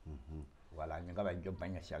utawana wala ni ga ba jo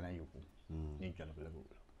banya sala yuku ni jon ko le ko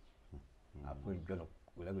apo jon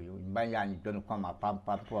ko le ko yu banya ni jon ko ma pam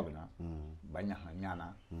to na banya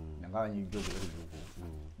hanyana ni ga ni jo ko le yuku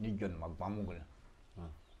ni jon ma gbamu ko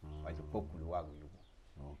ba ji kokulu wa go yugo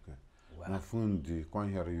okay na fundi kon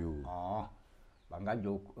her yugo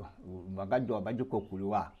banga jo ba ji kokulu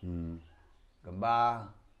wa gamba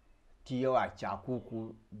tiyo a cha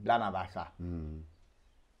kuku dana ba sa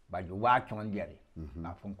ba ji wa chon diare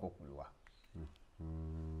na fun kokulu wa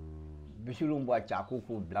bishulum bo cha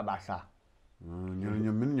kuku bla ba sa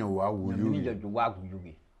nyo min nyo wa wu yugo ni jo wa gu yugo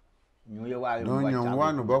nyoye wa no nyo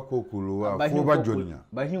wa no ba kokulu wa fo ba jonya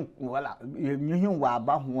ba hin wala nyo hin wa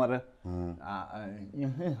ba huore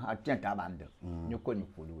hin ha tenta bande ni ko ni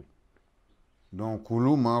kulu donc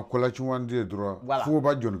kulu ma kola chwande droit fo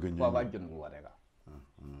ba jon ganya fo ba jon go wala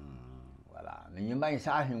wala ni ba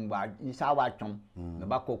sa hin wa ni sa wa chon na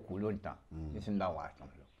ba ko kulu ntan ni sin da wa chon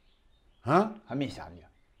ha mi sa ni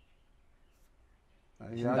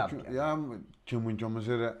ya chumun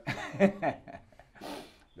chomusere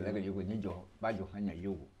le ga yugo ni jo ba jo hanya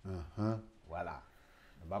yugo wala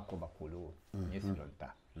ba ko ba kulu ni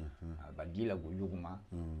silonta ba dila go yugo ma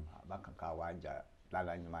ba kan ka waja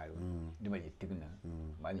la ni ma yo ni ba yitigna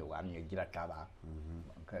ba ni wa ni gira ta ba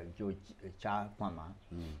ka jo cha mama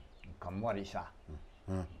kam wari sa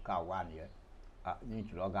ka wa ni ni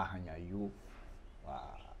julo ga hanya yu wa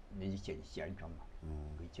ni ji chen xian chong ma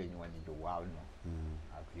bi chen wa ni jo wa no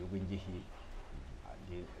ku yugo ji hi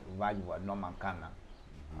di wa ji wa no man kana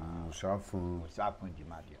musafun di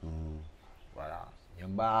madia voilà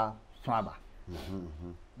nyamba swaba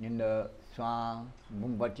nyinda swa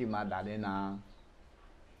bumbati ma dale na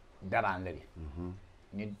darandere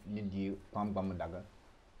ni di pam daga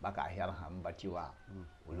baka her ham bati wa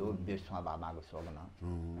ulo be swaba ma go sogna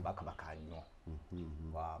baka nyo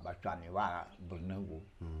wa ba twani wa burnago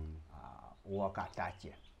wa ka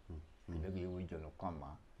tache le gi wu jono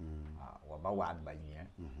koma wa ba wa ba nye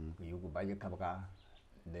yugo ba je kabaka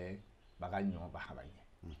de baga nyo ba habanye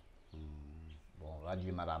bon la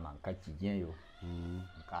di mara man ka ti gen yo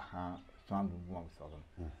ka ha son bu mo so gon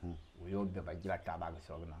wo yo de ba jira ta ba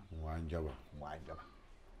so gon wa njaba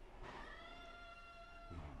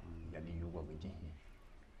ya di yugo go ji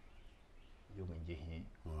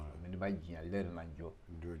min ba ji le na jo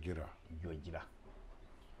jira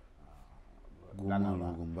goma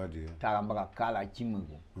no gomba de ta ba kala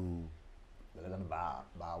chimugo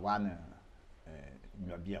ba wana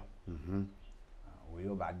nyobia wo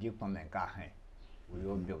yo ba di pon men ka hen wo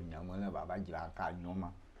yo be nyamo na ba jira ka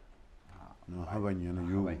nyoma no haba nyana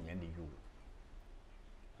yu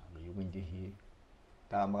yugo ndi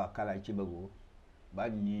ta ma kala chibago ba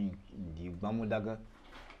ni di gbamu daga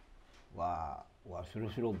wa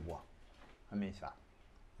suru bo amisa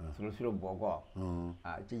suru bo go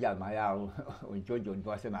ti ja ma ya o jojo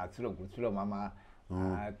do se na suru mama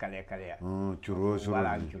kale churo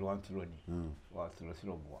wala churo ni wa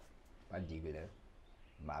suru bo ba digele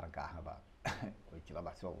marka haba o ti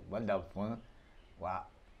ba so wanda fon wa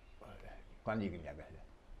kwandi gi ya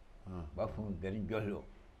ba fon beri jolo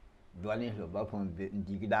doani lo ba fon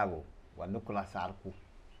digidago wa no kula sarku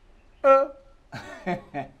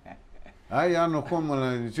ya no como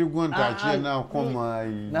la segunda tia na como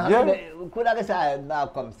na kula ka sa na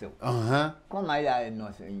comme ça como ya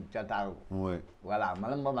no se chata ouais voilà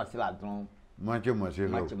malam ba masila don macho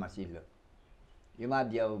masilo yima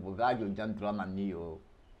dia bugajo jantro man ni yo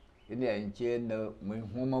ine enche na mu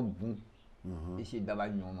homa bu ici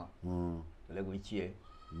d'abord nyoma le guichie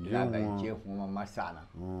la gaje huma masana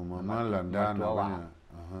mama landa na bana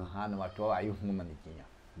na mato ayi huma ni kinya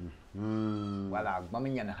wala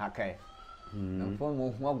gbaminya na hakai na fo mo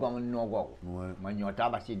huma gwa no go ma nyota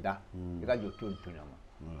ba sida ga jo tuntuna ma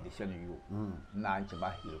de sene yo na anche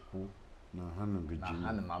ba hilku na hanu giji na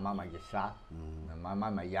hanu mama ma gesa na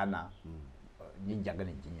mama ma yana ni jaga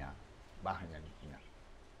ni kinya ba hanya ni kinya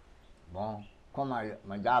bon comment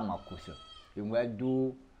ma dama kusa ingwa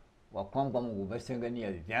du wa kwangwa mu ba senga ni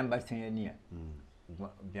bien ba senga ni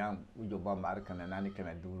bien ujo ba mar kana nani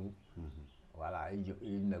kana duru wala ijo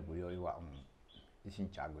ina guyo wa isin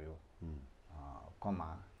chagoyo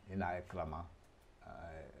comment ina eklama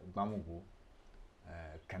gbamugu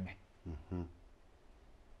kame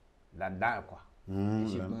la da quoi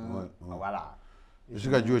ici voilà ici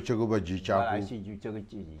ga jo chego ba ji chaku voilà ici jo chego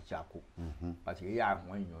ji chaku parce que ya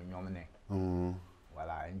mo nyo mne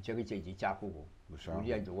voilà une chego ji chaku go il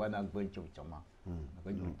y a du wana gben chou chama na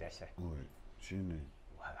go dese oui chine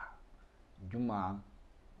voilà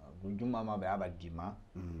juma ma ba dima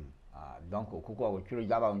donc ko ko churu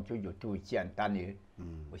jaba on chujo tu chian tani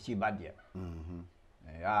o si badia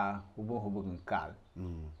ya hubo kal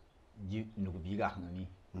ji nugu biga hani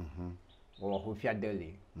o ho fia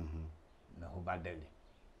dele na ho badele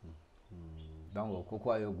donc ko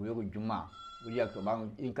ko yo go juma uriya ko ba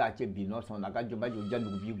in ka che bi no so na ka juma jo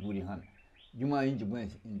janu bi guri han juma in juma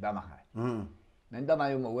in dama ha nan dama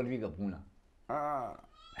yo mo wori ga buna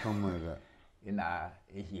kamera ina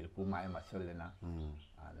ehil ko mai masolena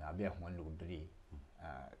na be ho nugu bri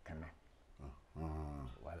kame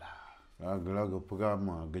voilà la go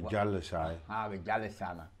programa ga jalla sai ga jalla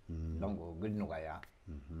sana donc go nuga ya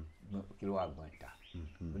kilo wa gbanta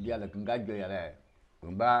uriya la nga jo ya le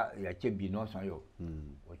ba ya che bi no so yo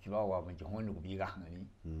o kilo wa mo ho nugu bi ga hani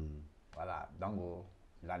voilà donc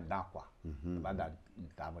la da quoi ba da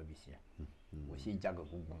ta ba bisia o si jaga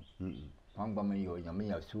gugu kwangba me yo nyame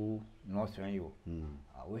ya su no so yo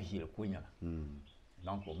o hil kunya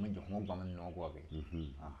donc o mun jo ho gba man no go ge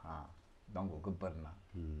donc go barna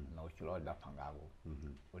no chulo da pangago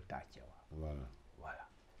o ta chewa voilà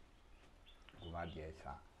kuma dia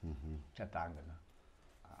sa chatanga na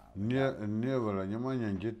ne wala nyama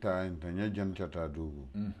nyanje ta ntanya jan chata dugu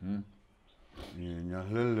ni nya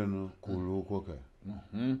lele no kulu ko ka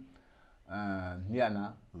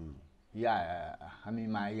niana ya hami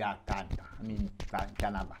ma ya tanta hami ta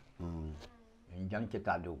kanaba njang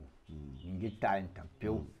chata dugu ngi ta ntam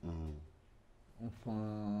peu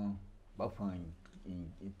fon ba fon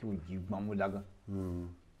tu ji gbamu daga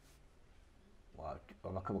wa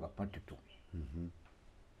ba ka ba pantutu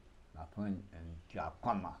na fon ja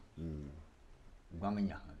kwama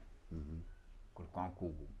gbamanya ko kan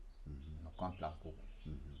kugu no kan plan kugu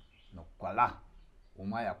no kwala o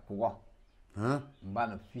ma ya kugo mba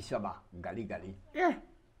no fisaba gali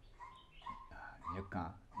ne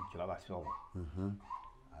kan chula ba so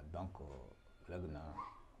donc lagna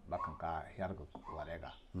bakan ka yargo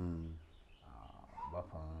warega ba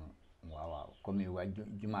fa wawa komi wa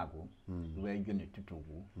jumago we joni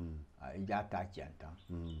tutugu ja ta chanta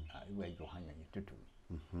we jo hanya ni tutu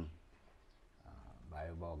ba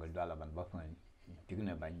yo ba ga dala ban ba fa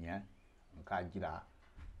tigna banya ka jira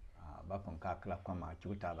ba fa ka kala kama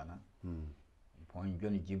chuta bana pon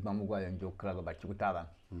joni jigbamu gwa yan jo kala ba chuta ban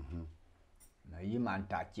na yi man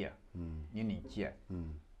ta chia ni chia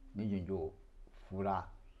ni jinjo fura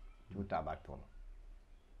chuta ba tolo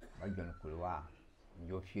ba joni kulwa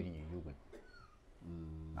njo firi ni yugun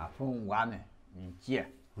na fun wane ni chia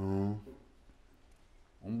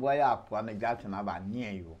umbo ya kwa na jatu na ba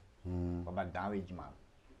nie yo ba dawe jima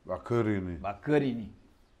ba kari ni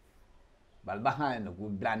balba ha na go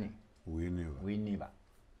blani wini ba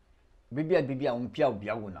bibia umpia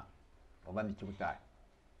wuna ba ni chuta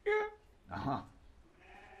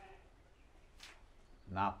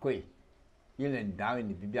na koi yelen dawe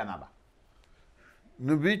ni bibia na ba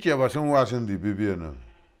no biche ba son wasin di bibia na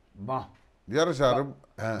ba yar sar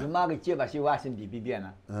duma ga ce ba shi wasin di bibia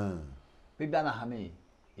na bibia na hame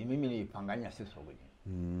imimi panganya se so gudi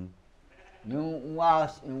ni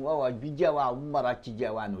wa bijia wa mara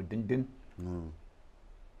chija wa no dindin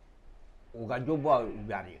o ga jobo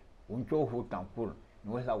ubari uncho hu tampur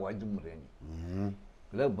no sa wa jumre ni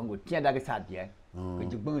le bango tienda ga sa die ko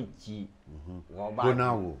jigbon chi wa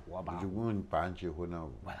ba wa ba jigbon panche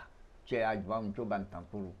honawo voilà che ajbam to ban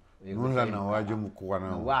tampuru nula na wajum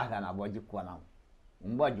kuwana wa na boji kuwana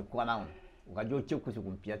mboji kuwana ga jo che kusu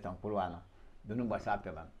kumpia tampuru ana donu ba sa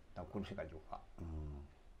pe ban tampuru shi ka jo fa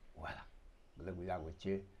voilà le guya go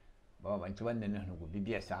che ba ban ci ban ne no go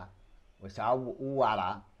bibia sa o sa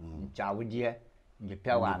wala cha wudie nge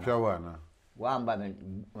pewana wa mbana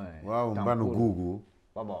gugu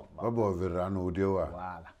babo verano dewa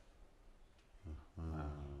voilà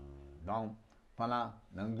donc pendant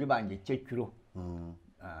nan giba nje chekuro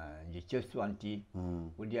nje chesuanti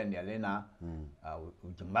udia ne lena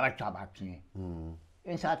jambara chaba pin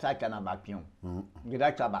in sa kana ba pin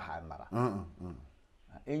gida chaba ha mara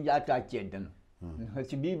in ja ta cheden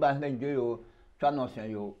si bi ba nan yo chano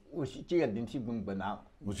sen yo o si ti din si gungbana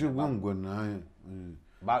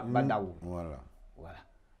ba dawo voilà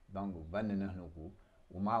donc banana no ku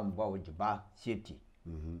o ma mbo jiba city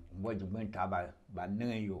mbo jibin ta ba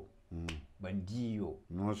nan yo bandi yo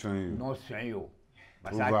no sen yo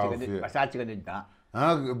ba sa ti ga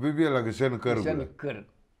da bibi la que sen kër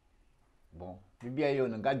bon bibi yo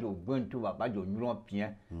nga jo guntu ba jo nyuro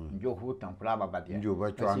pien njo hu tampra ba dia njo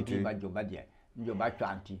ba chanti njo ba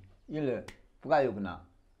chanti ile fuga yo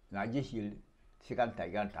na jishil sikanta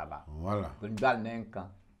ganta ba voilà gundal nenka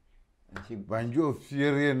banjo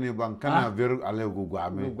fiere ni bankana ver ale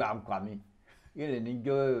gugwami ile ni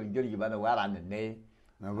jo jibana wala ne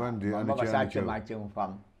na bandi ani cha ma chen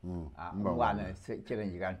fam wa na chere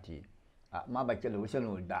giganti ma ba chele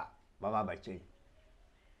useno da ba ba che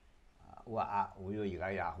wa uyo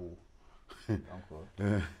yiga ya hu donc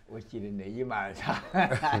o chile ne yima sa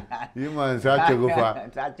che gufa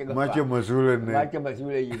ma che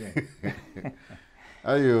masule yine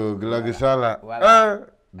ayo glagisala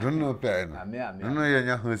Dunno pena. Dunno ya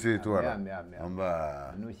nya hose to ara.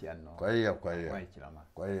 Amba.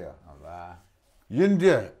 Kwaya. Amba.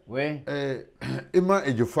 Yinde. We. Ima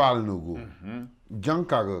ejufal nugo.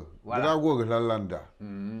 Jankago. Drago glalanda.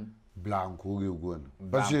 Blanco gwan.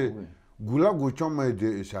 Parce gula go choma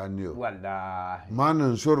de isanio. Wala.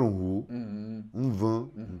 Manan sorun hu. Mvan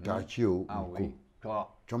ntachio ko. To.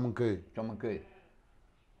 Chomke.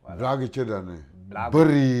 Blagi chedane.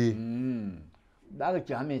 Bari. Daga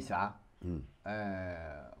ci hamin sa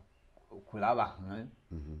kula ba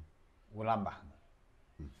wala ba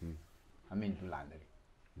hamin dulandari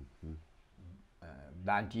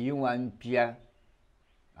danti wan pia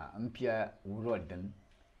ampia urodden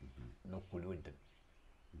no kuludden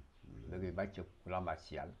daga ba ci kula ba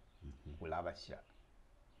sial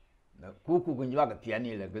na kuku gunjwa ga pia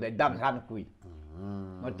ni le ga dam han kui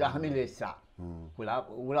no ta hamin le sa kula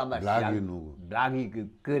wala ba sial blagi ga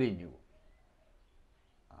keri ni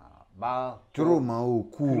ba tro ma o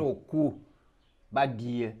ku ba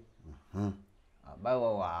die ba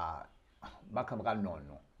wa ba ka ba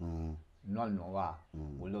nono wa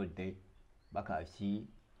ulo de ba ka si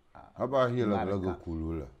aba hila ga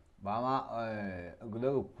kulula ba ma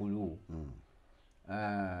ga kulu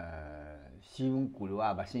si un kulu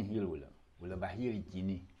wa ba sin hilula ulo ba hili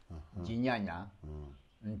jini jinyanya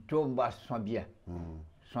ntomba swabia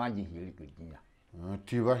swaji hili ku jinya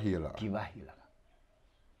tiba hila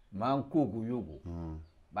man kugu yugu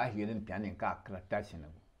ba hilin pianin ka kra tasina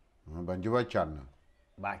ban jiba channa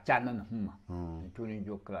ba channa na huma tuni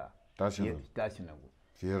jokra tasina go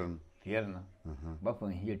fierna ba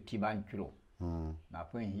fon hil tiban kiro na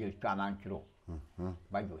fon hil tanan kiro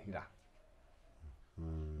ba jo hira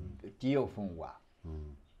tiyo fon wa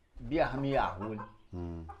biya hami ya hul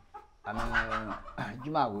ana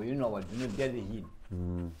juma go you know what dunu beli hin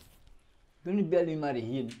dunu beli mari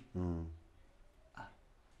hin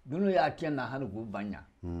dunu ya tiana hanu go banya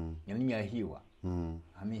nya hiwa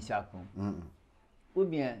hami shakun ou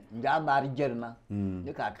bien nja bar jerna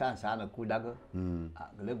de ka tan sana ku daga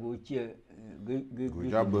gele go ci go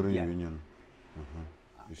jabere union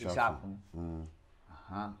shakun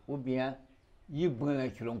ou bien yi buna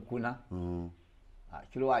kilon kuna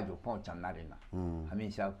kilo wajo pon chanarina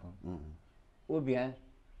hami shakun ou bien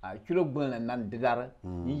kilo buna nan didar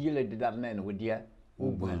yi yile didar nan wodiya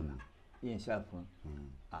ou buna yin shakun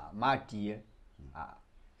matiye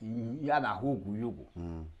yana hugu yugu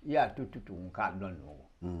ya tututu nka lono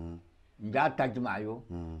nja tajmayo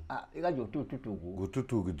iga jo tututu go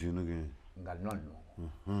tutu go dinu ge nga lono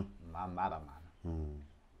mara mana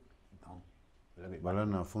donc bala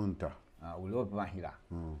na funta ulo ba hira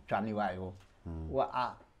chani wayo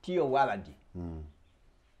wa tiyo wala di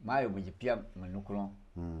mayo buji pia manukron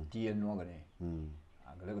tiyo nogane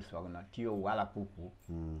agale so na tiyo wala pupu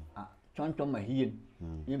chonto mahin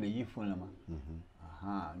yebe yifuna ma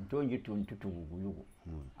nto yitu ntutu gugu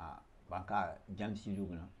banka jamsi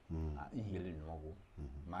luguna hili nogo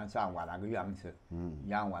man sa wala ga yamse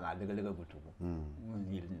yan wala daga butugo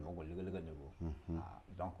hili nogo daga nego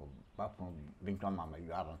donc ba fon binton mama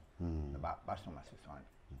yaran ba so ma se son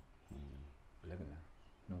legna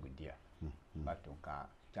nungu dia ba ton ka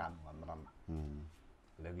chan wa mrama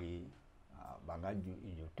legi banga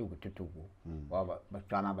ju tugu wa ba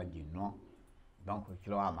chana ba jinno donc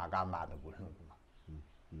kilo ma ga ma da gulun kuma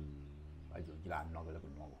ba jo jila no ga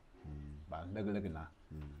no ba le na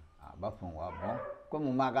ba fon wa bon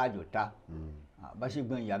comme ma ga jo ta ba shi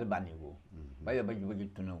gban ya ba ni go ba ya ba ji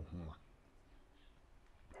tunu huma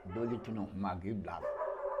do li tunu huma ga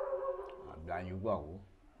bla yu go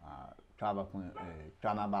ta ba fon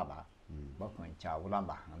ta na ba fon cha wala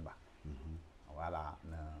ba han ba wala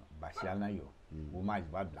na ba shi na yo wo ma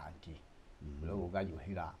ba blanti lo ga jo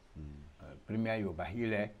hira premier yo ba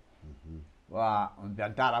hile wa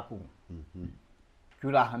ntantara ku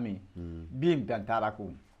kula hami bi ntantara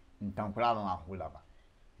ku ntankura ma hula ba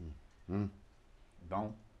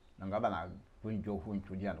donc nanga bana kun jo hun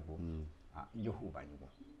tudian ku yo hu ba ni ko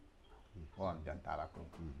wa ntantara ku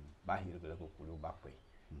ba hile ko kulu ba kwe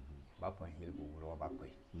ba pon hile ko ro ba kwe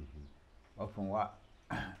wa fon wa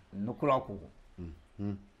nukura ku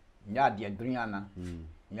nya dia driana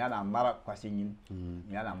nya na mara kwasinyin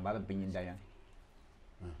nya na mara binyin dayan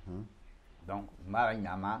donc mara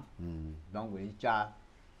nyama donc we cha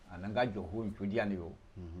ananga jo hu nchudia ni yo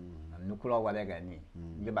nukura wale ga ni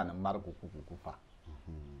nge bana mara ku fa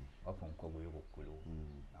ofon ko go yo kulu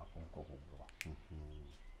na fon ko go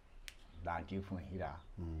blanti fon hira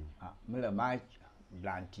mele ma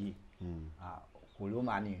blanti kulu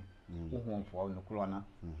mani uhun fo nukura na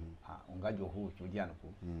onga jo hu nchudia no ku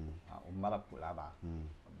mara kula ba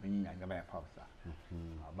bin nya ba fa sa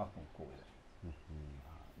ba fon ko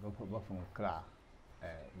ba fon kra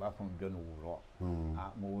ba fon jon wuro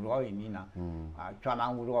mo wuro ni na chana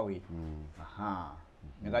wuro wi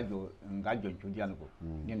nga jo nchudia no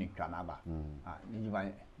ni chana ba ni ba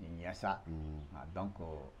ni yasa donc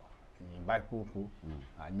ni ba ku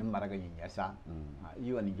ni maraga ni yasa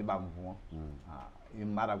iyo ni jiba mvu i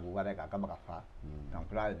maraga wale ka kama ka fa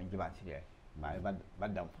donc la ni jiba sire ba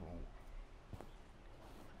dam furungu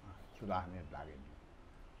sura ne blage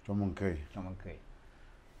Chomun kai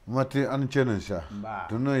mate an cenin sha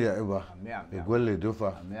tuno ya iba e gwalle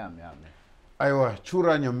dofa aiwa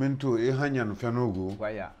chura nya minto e hanyan fenogo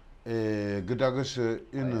gidagase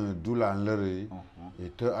in dulan lare e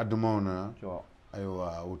ta admauna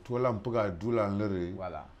aiwa utolan puga dulan lare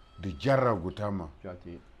di jarra gutama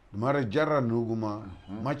mara jarra nuguma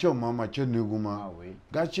macho macho nuguma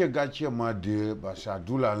gache ma de ba sa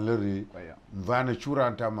dulan lare mvana chura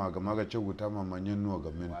ntama ga maga chegutama manyen no ga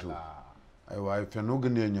minto aiwa fenogo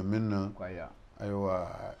ne nya minna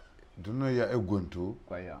aiwa duno ya egonto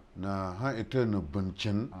na ha ita na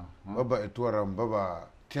bancin baba etwara baba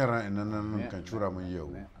tera inanan kan chura mun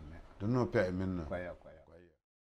yau duno pe minna